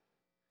like.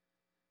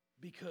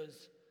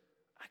 Because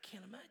I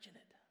can't imagine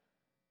it.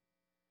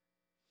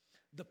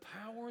 The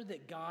power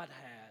that God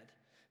had,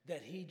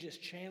 that he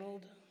just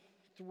channeled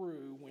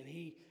through when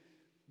he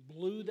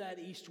blew that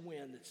east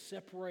wind that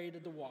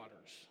separated the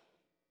waters,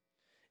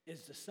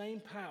 is the same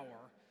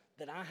power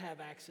that I have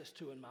access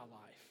to in my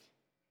life.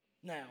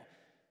 Now,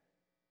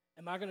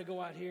 am I going to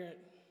go out here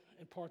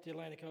and part the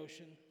Atlantic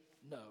Ocean?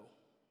 No.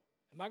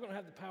 Am I going to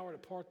have the power to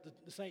part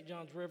the St.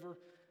 Johns River?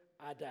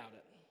 I doubt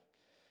it.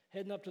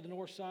 Heading up to the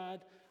north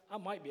side, I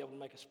might be able to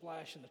make a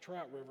splash in the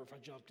Trout River if I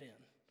jumped in.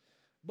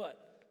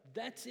 But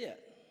that's it.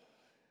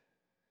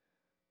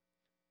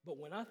 But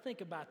when I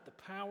think about the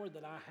power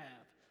that I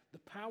have, the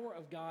power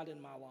of God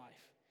in my life,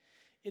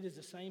 it is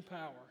the same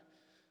power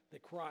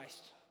that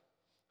Christ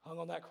hung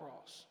on that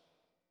cross.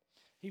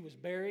 He was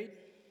buried.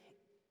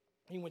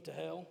 He went to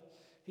hell.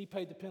 He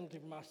paid the penalty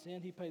for my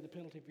sin. He paid the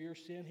penalty for your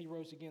sin. He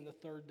rose again the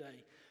third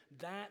day.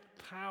 That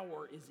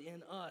power is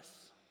in us.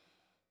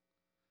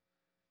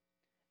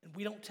 And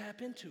we don't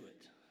tap into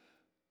it.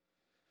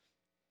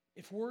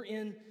 If we're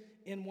in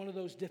one of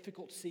those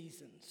difficult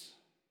seasons,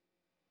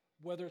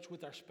 whether it's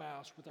with our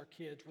spouse, with our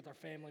kids, with our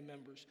family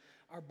members,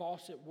 our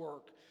boss at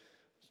work.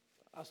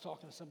 I was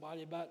talking to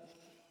somebody about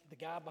the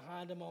guy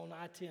behind him on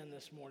I-10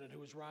 this morning who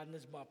was riding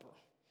his bumper.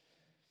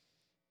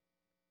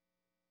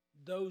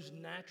 Those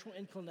natural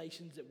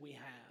inclinations that we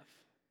have,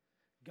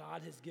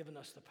 God has given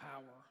us the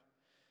power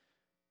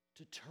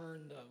to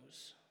turn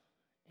those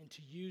and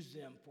to use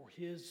them for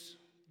his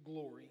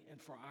glory and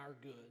for our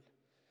good.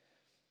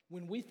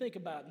 When we think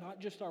about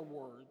not just our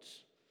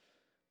words,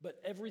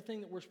 but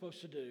everything that we're supposed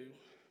to do,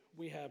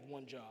 we have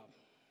one job.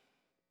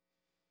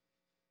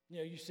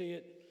 You see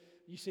it.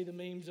 You see the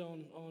memes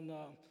on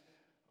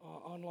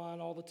online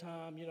all the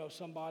time.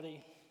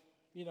 Somebody,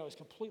 is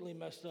completely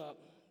messed up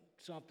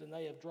something.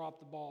 They have dropped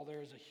the ball.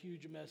 There is a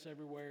huge mess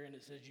everywhere, and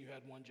it says you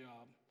had one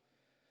job.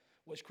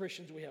 Well, as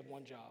Christians, we have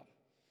one job.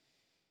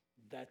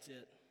 That's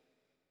it.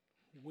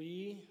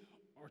 We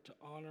are to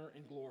honor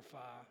and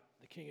glorify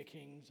the King of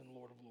Kings and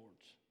Lord of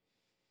Lords.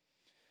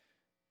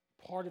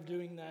 Part of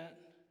doing that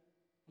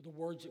are the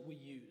words that we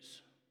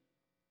use.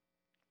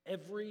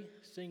 Every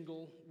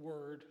single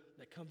word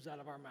that comes out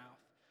of our mouth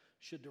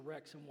should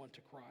direct someone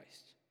to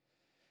Christ.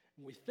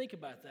 When we think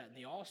about that and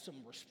the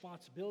awesome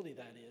responsibility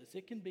that is,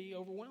 it can be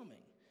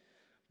overwhelming.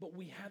 But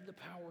we have the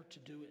power to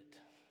do it.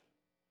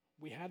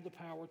 We have the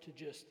power to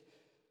just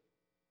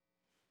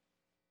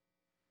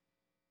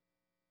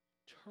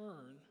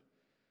turn.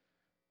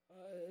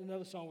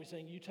 Another song we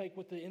sing, you take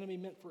what the enemy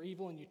meant for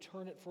evil and you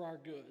turn it for our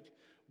good.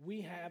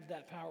 We have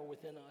that power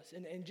within us.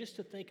 And just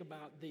to think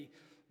about the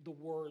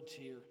words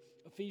here,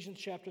 Ephesians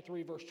chapter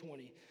 3, verse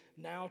 20.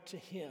 Now to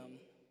him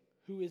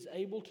who is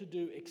able to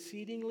do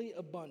exceedingly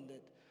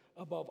abundant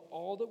above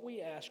all that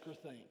we ask or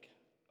think,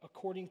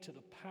 according to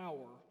the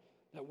power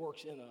that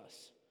works in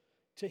us.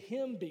 To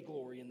him be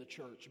glory in the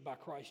church by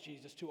Christ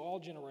Jesus to all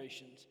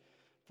generations,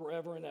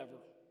 forever and ever.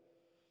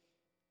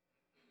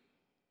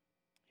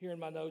 Here in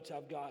my notes,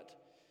 I've got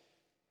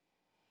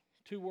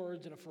 2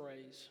 words and a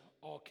phrase,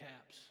 all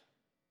caps,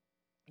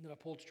 that I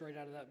pulled straight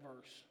out of that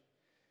verse.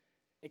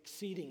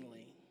 Exceeding,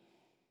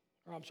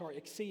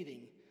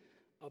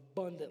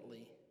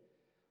 abundantly,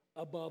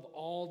 above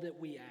all that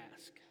we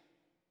ask.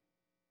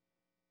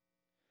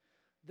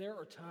 There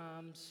are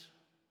times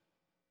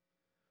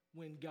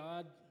when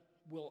God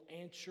will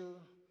answer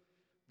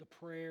the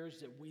prayers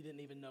that we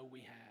didn't even know we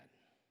had.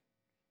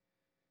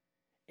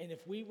 And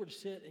if we were to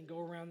sit and go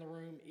around the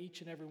room,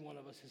 each and every one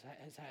of us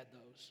has had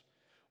those,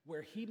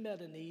 where he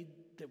met a need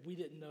that we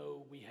didn't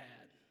know we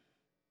had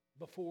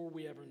before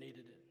we ever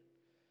needed it.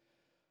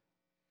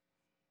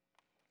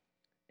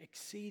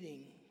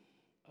 Exceeding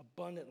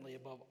abundantly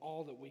above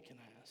all that we can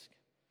ask.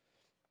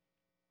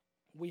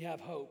 We have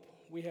hope.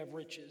 We have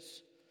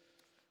riches.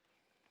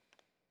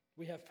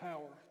 We have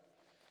power.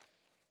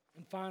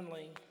 And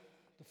finally,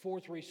 the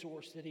 4th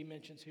resource that he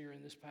mentions here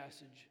in this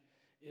passage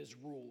is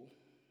rule.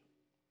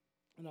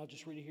 And I'll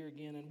just read it here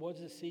again. And what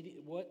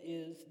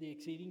is the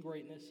exceeding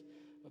greatness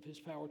of his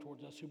power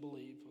towards us who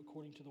believe,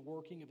 according to the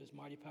working of his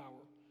mighty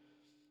power,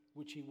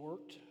 which he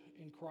worked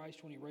in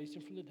Christ when he raised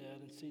him from the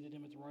dead and seated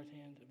him at the right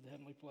hand of the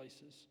heavenly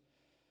places.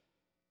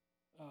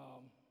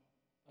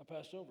 I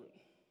passed over it.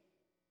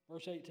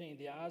 Verse 18,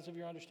 the eyes of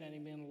your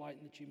understanding being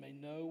enlightened, that you may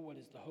know what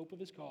is the hope of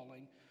his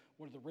calling,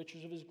 what are the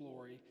riches of his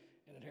glory,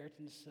 and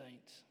inheritance of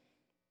saints.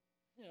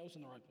 Yeah, it was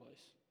in the right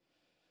place.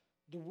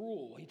 The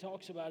rule, he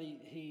talks about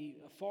he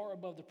far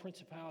above the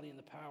principality and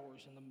the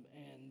powers and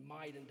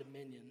might and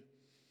dominion.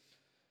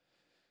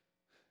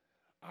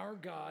 Our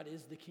God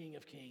is the King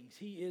of kings.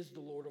 He is the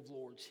Lord of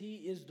lords. He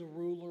is the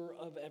ruler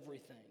of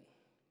everything.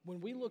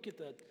 When we look at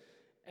the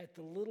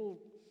little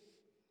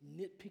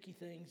nitpicky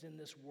things in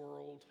this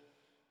world,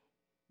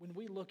 when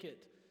we look at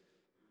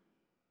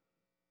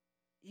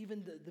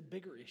even the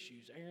bigger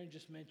issues, Aaron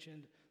just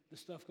mentioned the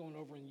stuff going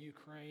over in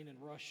Ukraine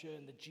and Russia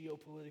and the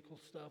geopolitical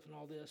stuff and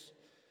all this.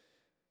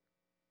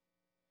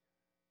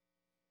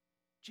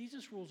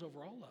 Jesus rules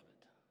over all of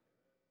it.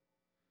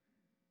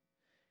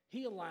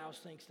 He allows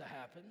things to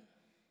happen.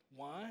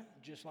 Why?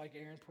 Just like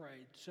Aaron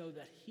prayed, so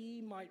that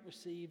he might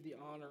receive the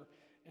honor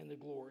and the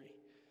glory.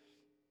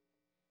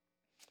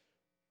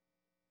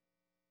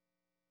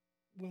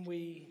 When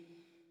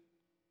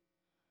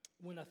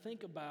I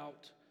think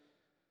about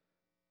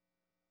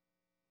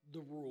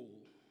the rule,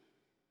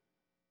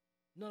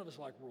 none of us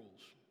like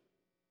rules.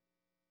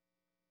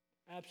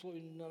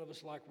 Absolutely none of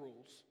us like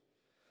rules.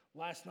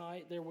 Last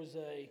night there was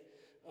a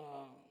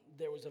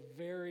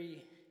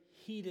very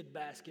heated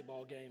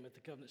basketball game at the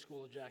Covenant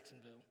School of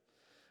Jacksonville.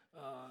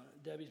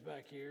 Debbie's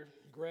back here.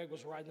 Greg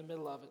was right in the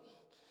middle of it.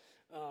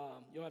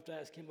 You'll have to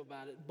ask him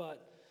about it.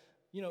 But,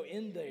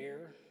 in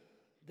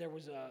there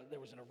was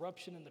an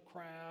eruption in the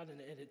crowd,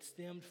 and it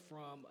stemmed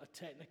from a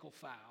technical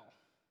foul.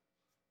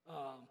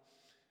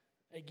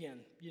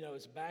 Again,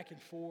 it's back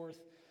and forth.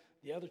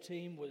 The other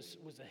team was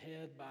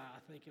ahead by, I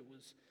think it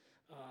was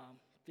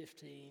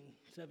 15,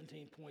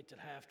 17 points at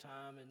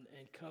halftime,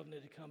 and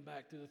Covenant had come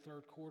back through the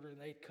third quarter,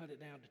 and they'd cut it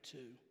down to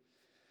 2.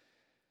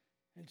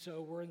 And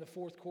so we're in the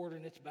fourth quarter,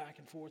 and it's back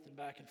and forth and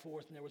back and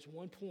forth. And there was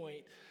one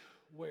point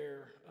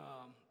where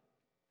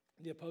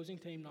the opposing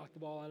team knocked the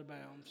ball out of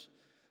bounds.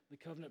 The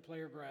Covenant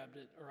player grabbed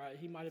it, or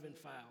he might have been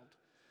fouled.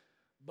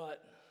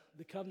 But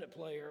the Covenant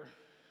player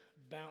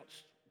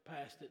bounced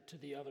past it to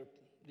the other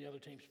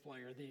team's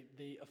player,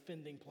 the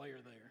offending player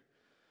there.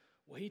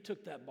 Well, he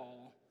took that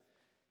ball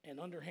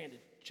and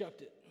underhanded chucked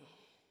it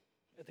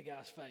at the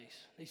guy's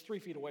face. He's 3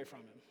 feet away from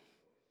him.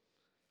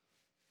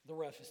 The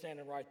ref is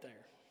standing right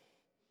there.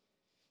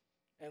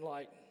 And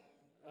like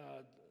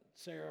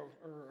Sarah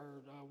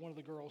or one of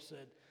the girls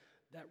said,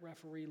 that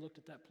referee looked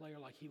at that player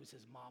like he was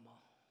his mama.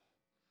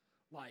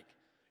 Like,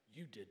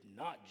 you did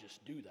not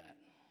just do that.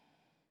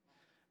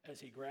 As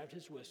he grabbed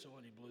his whistle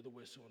and he blew the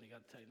whistle and he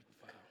got the technical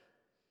foul.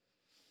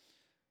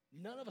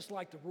 None of us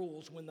like the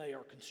rules when they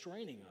are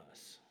constraining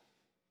us,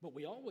 but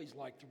we always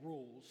like the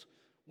rules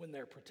when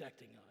they're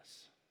protecting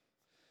us.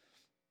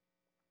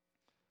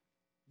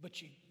 But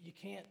you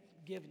can't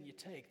give and you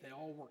take. They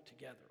all work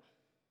together.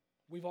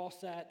 We've all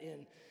sat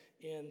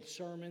in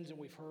sermons and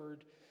we've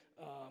heard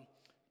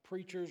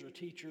preachers or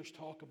teachers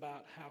talk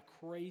about how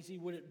crazy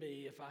would it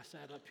be if I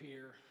sat up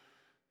here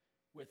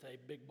with a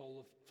big bowl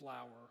of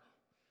flour,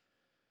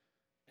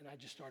 and I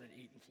just started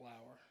eating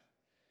flour.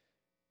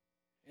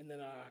 And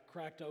then I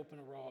cracked open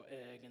a raw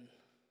egg and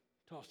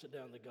tossed it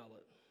down the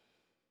gullet.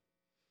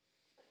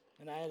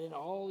 And I added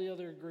all the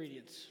other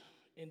ingredients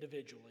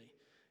individually.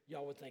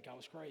 Y'all would think I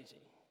was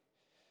crazy.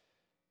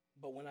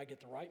 But when I get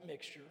the right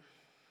mixture,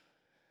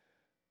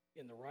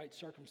 in the right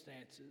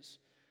circumstances,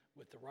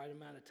 with the right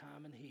amount of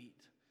time and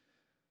heat,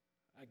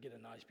 I get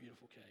a nice,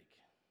 beautiful cake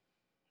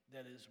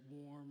that is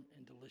warm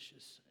and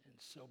delicious and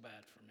so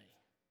bad for me.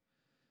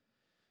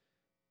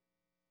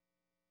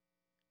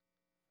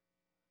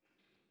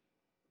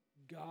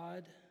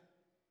 God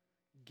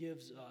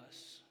gives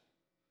us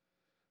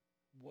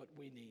what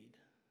we need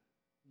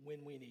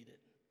when we need it.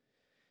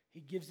 He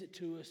gives it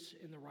to us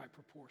in the right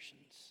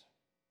proportions.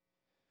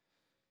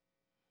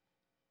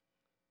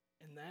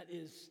 And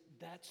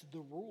that's the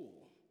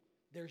rule.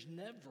 There's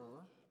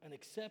never an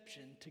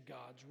exception to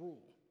God's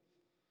rule.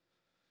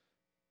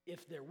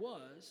 If there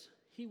was,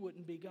 he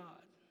wouldn't be God.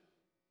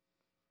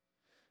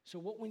 So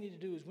what we need to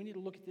do is we need to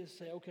look at this and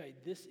say, okay,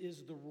 this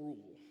is the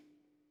rule.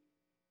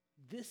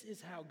 This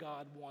is how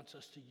God wants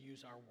us to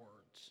use our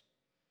words.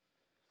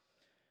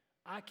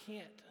 I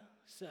can't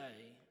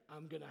say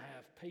I'm going to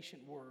have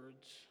patient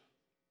words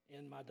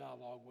in my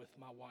dialogue with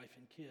my wife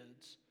and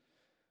kids,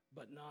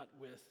 but not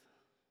with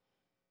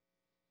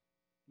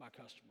my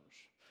customers.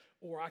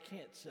 Or I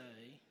can't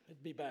say,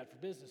 it'd be bad for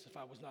business if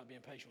I was not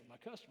being patient with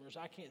my customers.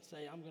 I can't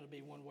say I'm going to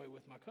be one way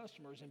with my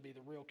customers and be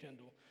the real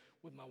Kendall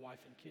with my wife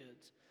and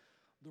kids.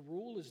 The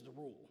rule is the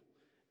rule.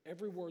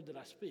 Every word that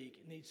I speak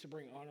needs to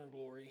bring honor and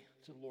glory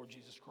to the Lord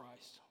Jesus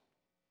Christ.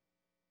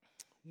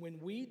 When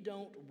we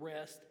don't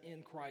rest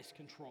in Christ's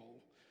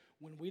control,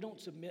 when we don't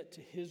submit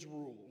to his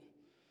rule,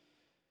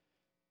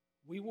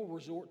 we will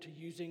resort to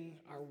using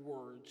our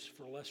words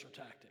for lesser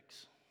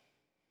tactics.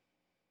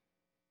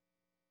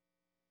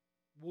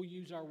 We'll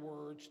use our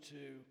words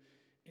to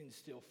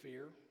instill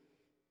fear,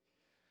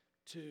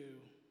 to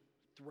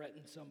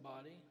threaten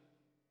somebody,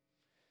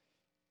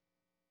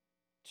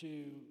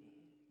 to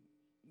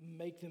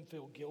make them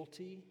feel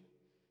guilty,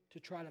 to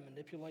try to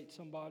manipulate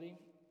somebody.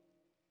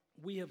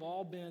 We have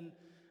all been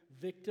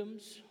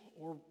victims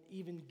or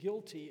even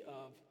guilty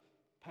of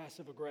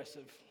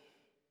passive-aggressive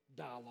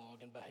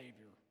dialogue and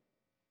behavior.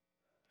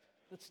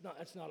 That's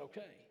not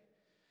okay.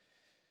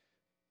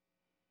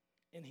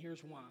 And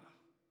here's why.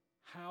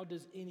 How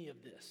does any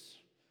of this,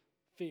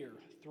 fear,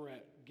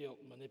 threat, guilt,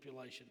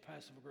 manipulation,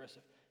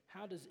 passive-aggressive,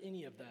 how does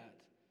any of that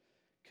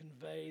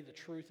convey the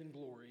truth and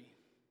glory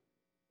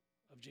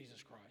of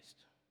Jesus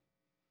Christ?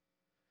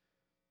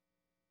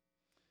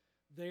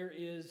 There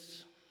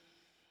is,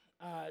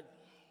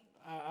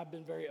 I've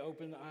been very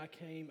open. I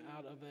came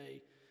out of a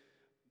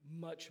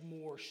much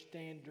more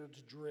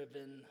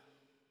standards-driven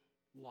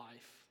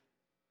life.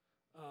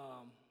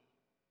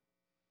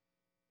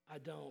 I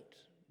don't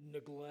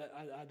neglect,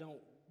 I don't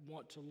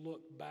want to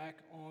look back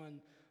on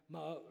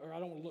I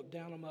don't want to look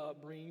down on my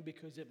upbringing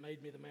because it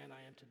made me the man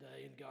I am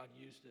today, and God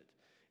used it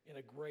in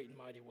a great and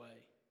mighty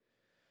way.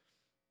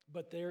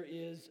 But there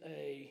is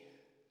a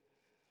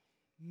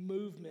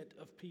movement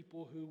of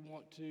people who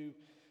want to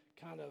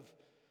kind of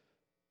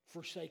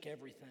forsake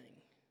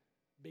everything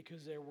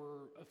because there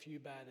were a few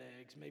bad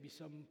eggs. Maybe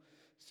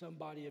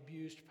somebody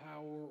abused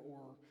power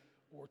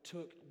or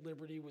took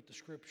liberty with the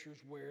scriptures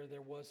where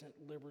there wasn't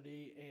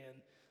liberty,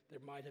 and there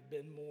might have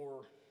been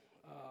more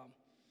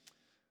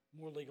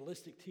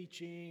legalistic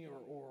teaching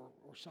or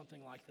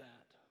something like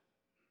that.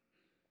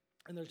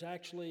 And there's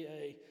actually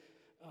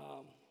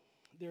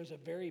there's a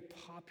very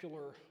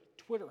popular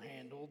Twitter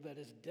handle that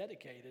is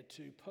dedicated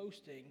to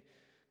posting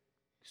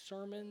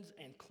sermons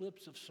and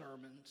clips of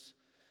sermons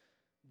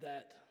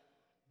that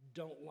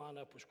don't line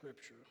up with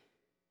Scripture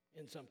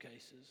in some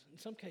cases. In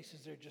some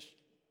cases, they're just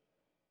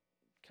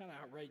kind of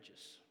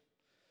outrageous.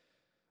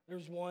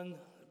 There's one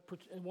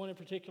in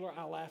particular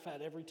I laugh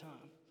at every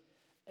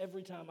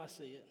time I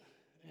see it.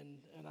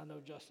 And I know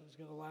Justin's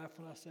going to laugh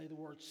when I say the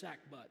word sack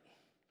butt.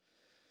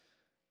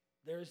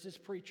 There's this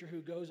preacher who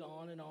goes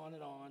on and on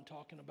and on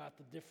talking about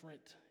the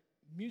different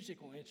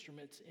musical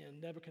instruments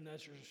in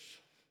Nebuchadnezzar's,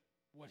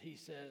 what he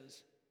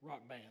says,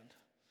 rock band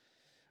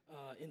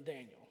in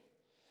Daniel.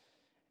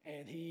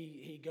 And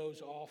he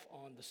goes off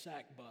on the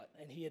sack butt.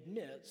 And he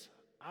admits,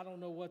 I don't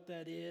know what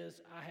that is.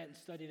 I hadn't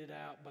studied it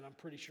out, but I'm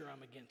pretty sure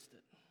I'm against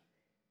it.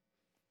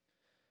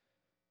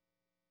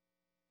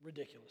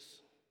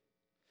 Ridiculous.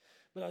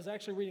 But I was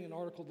actually reading an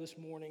article this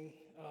morning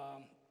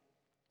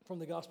from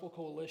the Gospel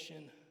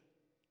Coalition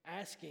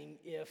asking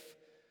if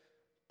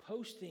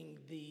posting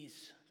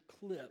these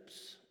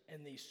clips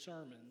and these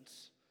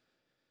sermons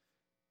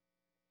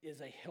is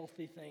a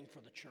healthy thing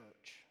for the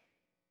church.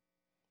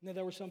 Now,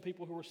 there were some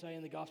people who were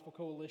saying the Gospel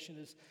Coalition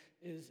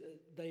is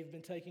they've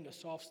been taking a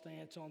soft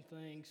stance on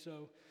things,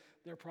 so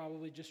they're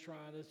probably just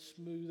trying to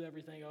smooth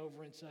everything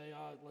over and say,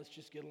 let's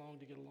just get along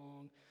to get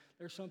along.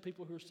 There are some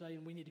people who are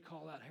saying we need to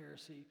call out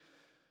heresy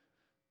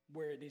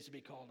where it needs to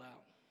be called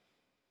out.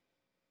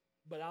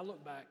 But I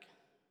look back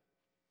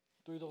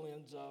through the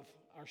lens of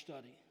our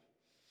study.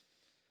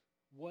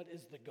 What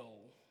is the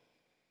goal?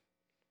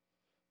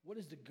 What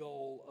is the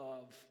goal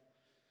of,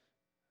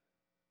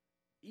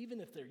 even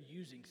if they're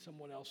using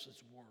someone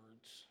else's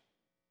words,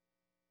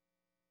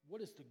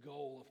 what is the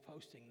goal of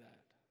posting that?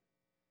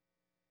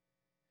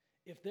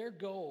 If their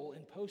goal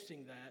in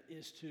posting that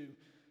is to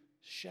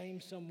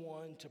shame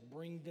someone, to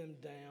bring them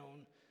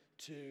down,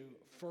 to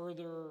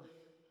further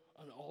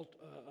an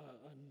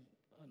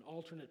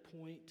alternate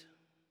point,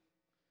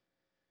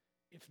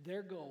 if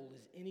their goal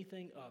is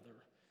anything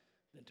other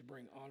than to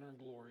bring honor and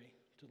glory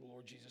to the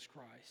Lord Jesus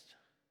Christ,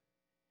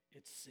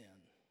 it's sin.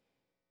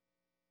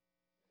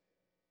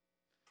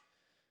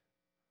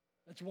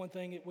 That's one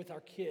thing with our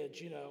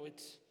kids,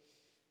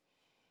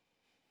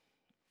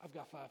 I've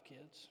got 5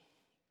 kids,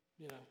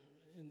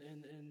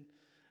 and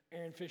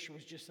Aaron Fisher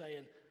was just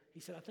saying, he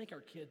said, I think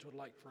our kids would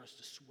like for us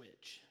to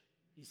switch.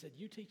 He said,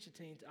 you teach the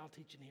teens, I'll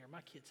teach in here.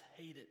 My kids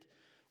hate it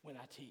when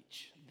I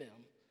teach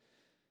them.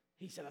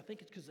 He said, I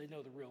think it's because they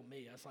know the real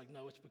me. I was like,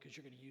 no, it's because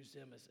you're going to use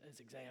them as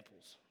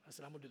examples. I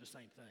said, I'm going to do the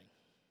same thing.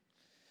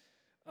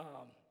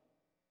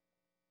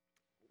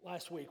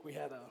 Last week we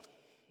had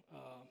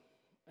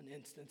an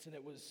instance, and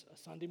it was a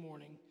Sunday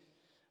morning.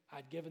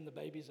 I'd given the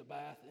babies a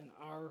bath in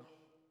our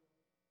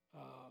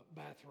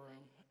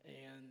bathroom,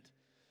 and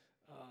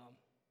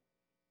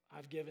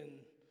I've given,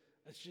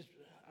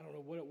 I don't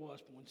know what it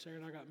was, but when Sarah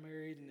and I got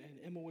married and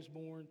Emma was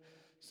born,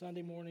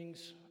 Sunday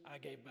mornings, I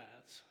gave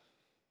baths.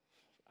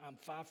 I'm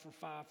 5 for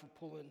 5 for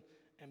pulling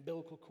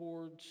umbilical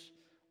cords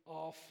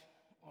off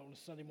on a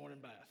Sunday morning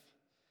bath.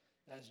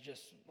 That's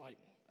just like,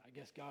 I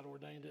guess God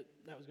ordained it.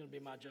 That was going to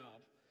be my job.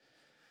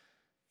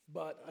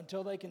 But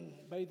until they can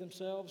bathe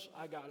themselves,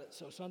 I got it.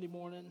 So Sunday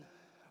morning,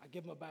 I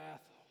give them a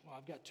bath. Well,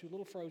 I've got 2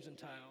 little frozen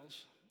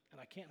towels, and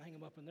I can't hang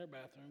them up in their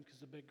bathroom because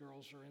the big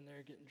girls are in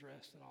there getting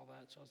dressed and all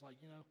that. So I was like,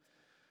 I'm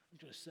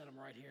going to set them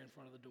right here in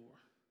front of the door.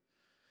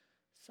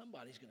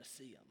 Somebody's going to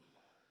see them,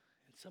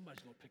 and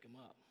somebody's going to pick them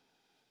up.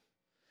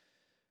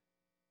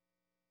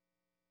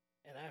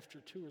 And after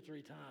 2 or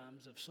 3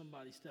 times of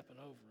somebody stepping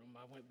over them,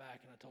 I went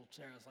back and I told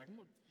Sarah, I was like, I'm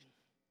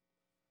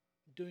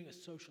doing a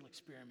social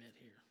experiment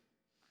here.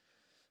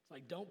 It's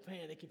like, don't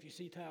panic if you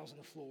see towels on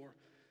the floor.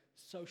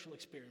 Social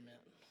experiment.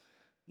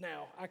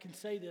 Now, I can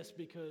say this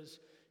because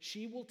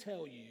she will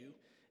tell you,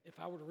 if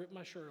I were to rip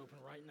my shirt open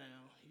right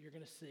now, you're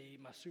going to see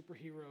my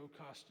superhero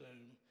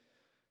costume,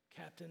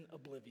 Captain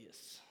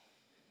Oblivious.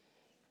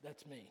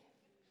 That's me.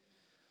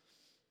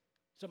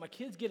 So my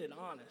kids get it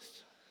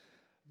honest,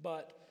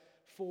 but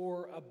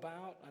for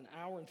about an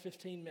hour and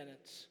 15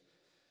 minutes,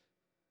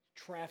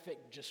 traffic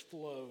just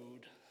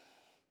flowed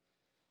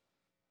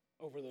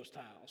over those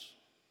towels.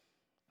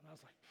 And I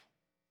was like,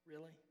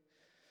 really?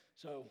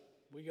 So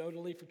we go to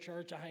leave for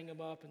church. I hang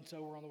them up, and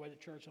so we're on the way to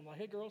church. I'm like,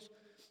 hey, girls,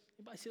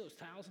 anybody see those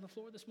towels on the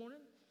floor this morning?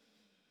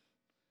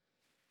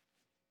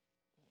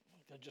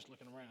 They're just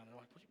looking around. They're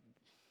like,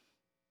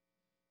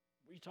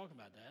 what are you talking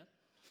about, Dad?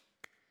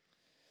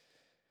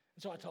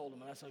 And so I told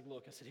them, and I said,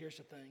 look, I said, here's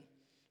the thing.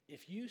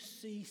 If you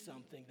see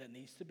something that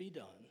needs to be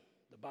done,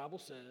 the Bible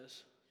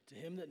says, to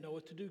him that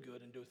knoweth to do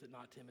good and doeth it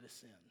not, to him it is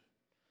sin.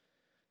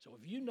 So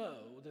if you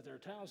know that there are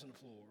towels on the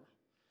floor,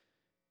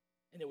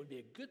 and it would be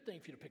a good thing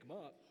for you to pick them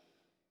up,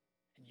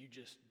 and you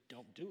just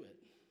don't do it,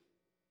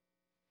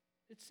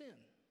 it's sin.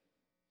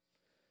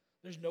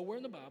 There's nowhere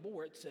in the Bible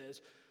where it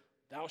says,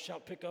 thou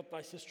shalt pick up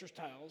thy sister's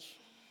towels.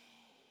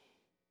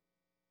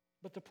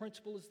 But the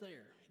principle is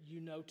there. You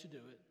know to do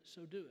it,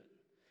 so do it.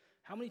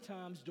 How many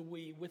times do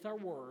we, with our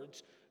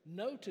words,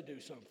 know to do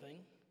something,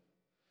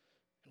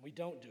 and we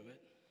don't do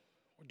it?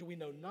 Or do we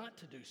know not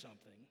to do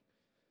something,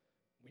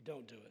 we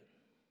don't do it?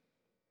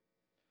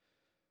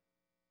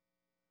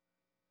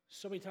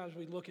 So many times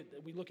we look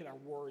at our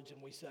words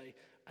and we say,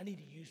 I need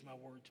to use my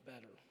words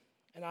better.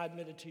 And I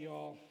admitted to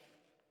y'all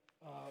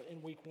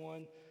in week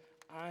 1,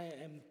 I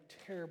am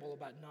terrible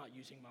about not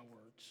using my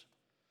words.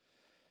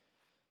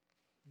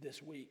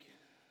 This week, I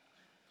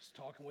was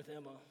talking with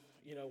Emma,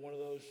 one of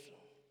those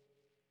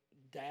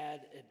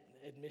dad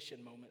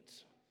admission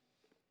moments.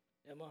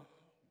 Emma,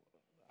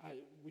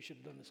 we should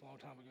have done this a long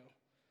time ago.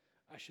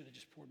 I should have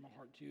just poured my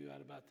heart to you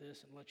out about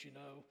this and let you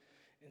know,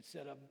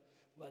 instead of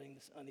letting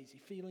this uneasy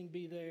feeling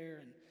be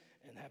there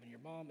and having your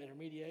mom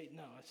intermediate.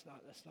 No, that's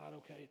not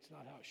okay. It's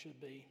not how it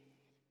should be.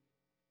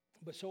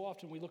 But so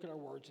often we look at our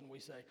words and we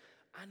say,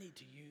 I need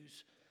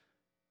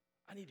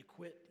to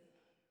quit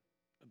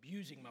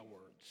abusing my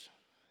words.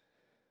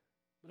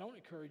 But I want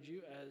to encourage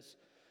you, as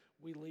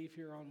we leave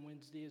here on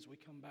Wednesday, as we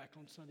come back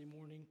on Sunday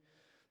morning,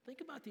 think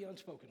about the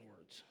unspoken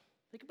words.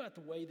 Think about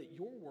the way that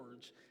your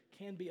words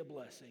can be a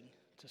blessing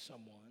to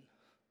someone.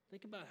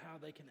 Think about how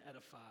they can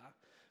edify.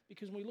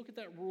 Because when we look at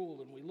that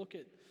rule and we look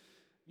at,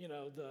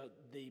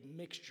 the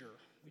mixture,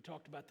 we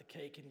talked about the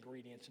cake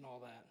ingredients and all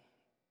that.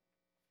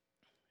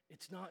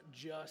 It's not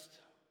just,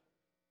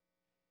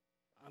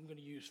 I'm going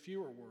to use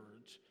fewer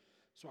words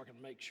so I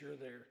can make sure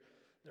they're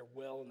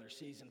well and they're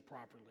seasoned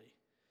properly.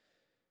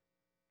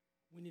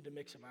 We need to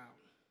mix them out.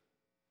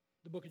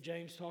 The book of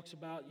James talks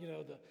about,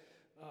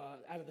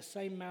 out of the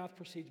same mouth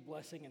proceeds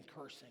blessing and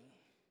cursing.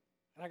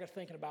 And I got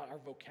thinking about our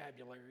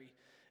vocabulary,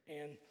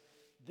 and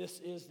this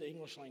is the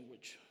English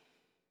language.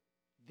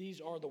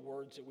 These are the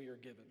words that we are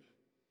given.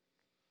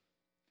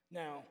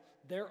 Now,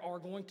 there are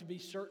going to be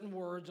certain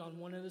words on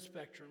one end of the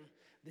spectrum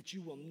that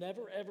you will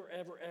never, ever,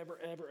 ever, ever,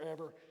 ever,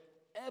 ever,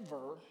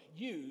 ever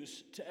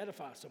use to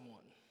edify someone.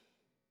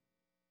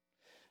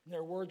 And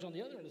there are words on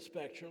the other end of the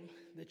spectrum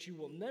that you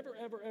will never,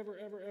 ever, ever,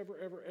 ever, ever,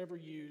 ever, ever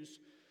use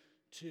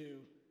to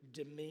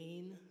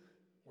demean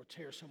or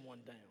tear someone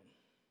down.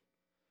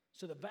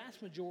 So the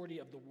vast majority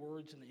of the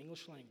words in the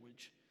English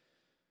language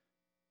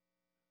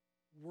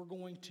we're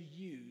going to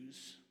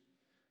use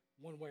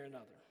one way or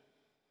another.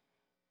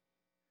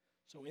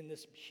 So in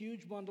this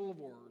huge bundle of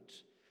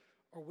words,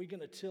 are we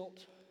going to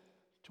tilt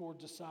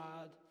towards the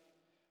side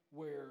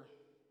where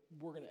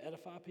we're going to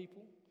edify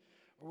people,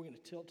 or are we going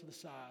to tilt to the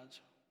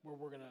sides where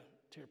we're going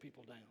to tear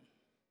people down?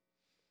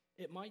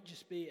 It might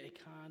just be a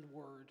kind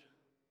word.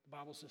 The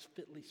Bible says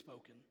fitly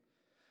spoken.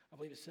 I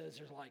believe it says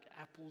there's like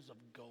apples of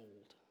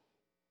gold.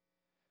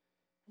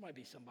 There might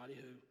be somebody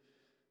who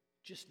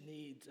just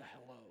needs a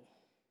hello,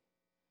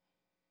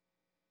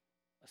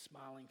 a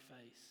smiling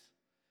face.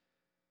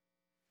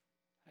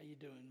 How you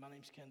doing? My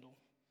name's Kendall.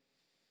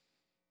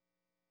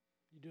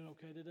 You doing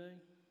okay today?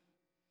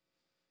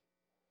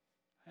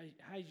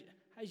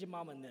 How's your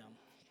mom and them?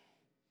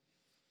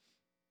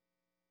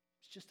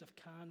 It's just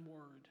a kind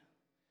word.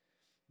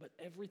 But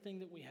everything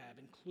that we have,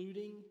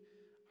 including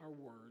our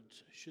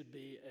words, should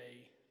be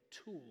a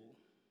tool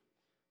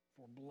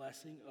for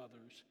blessing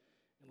others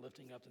and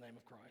lifting up the name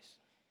of Christ.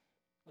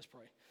 Let's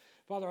pray.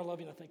 Father, I love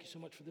you and I thank you so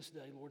much for this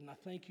day, Lord. And I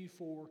thank you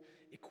for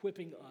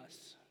equipping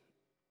us,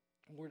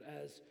 Lord,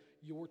 as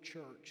your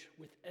church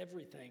with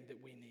everything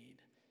that we need.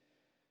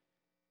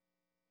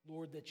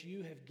 Lord, that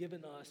you have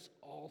given us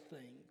all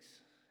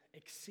things,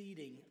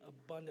 exceeding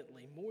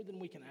abundantly, more than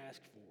we can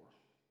ask for.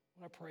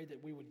 And I pray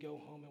that we would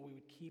go home and we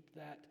would keep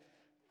that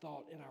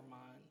thought in our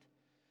mind.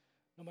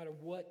 No matter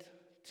what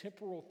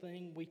temporal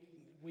thing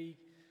we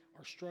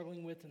are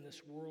struggling with in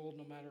this world,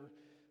 no matter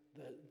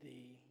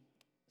the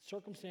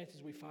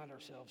circumstances we find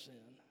ourselves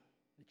in,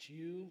 that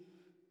you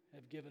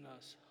have given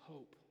us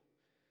hope.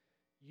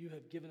 You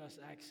have given us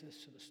access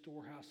to the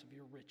storehouse of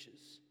your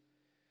riches,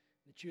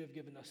 that you have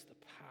given us the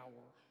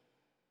power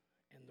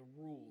and the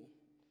rule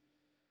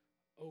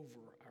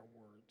over our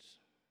words.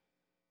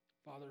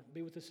 Father,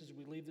 be with us as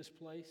we leave this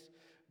place.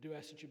 I do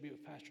ask that you be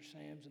with Pastor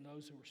Sams and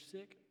those who are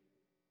sick.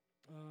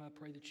 I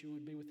pray that you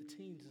would be with the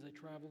teens as they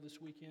travel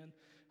this weekend.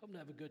 Help them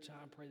have a good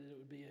time. Pray that it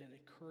would be an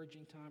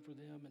encouraging time for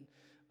them and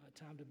a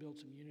time to build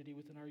some unity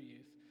within our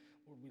youth.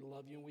 Lord, we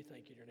love you and we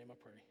thank you. In your name I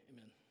pray.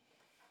 Amen.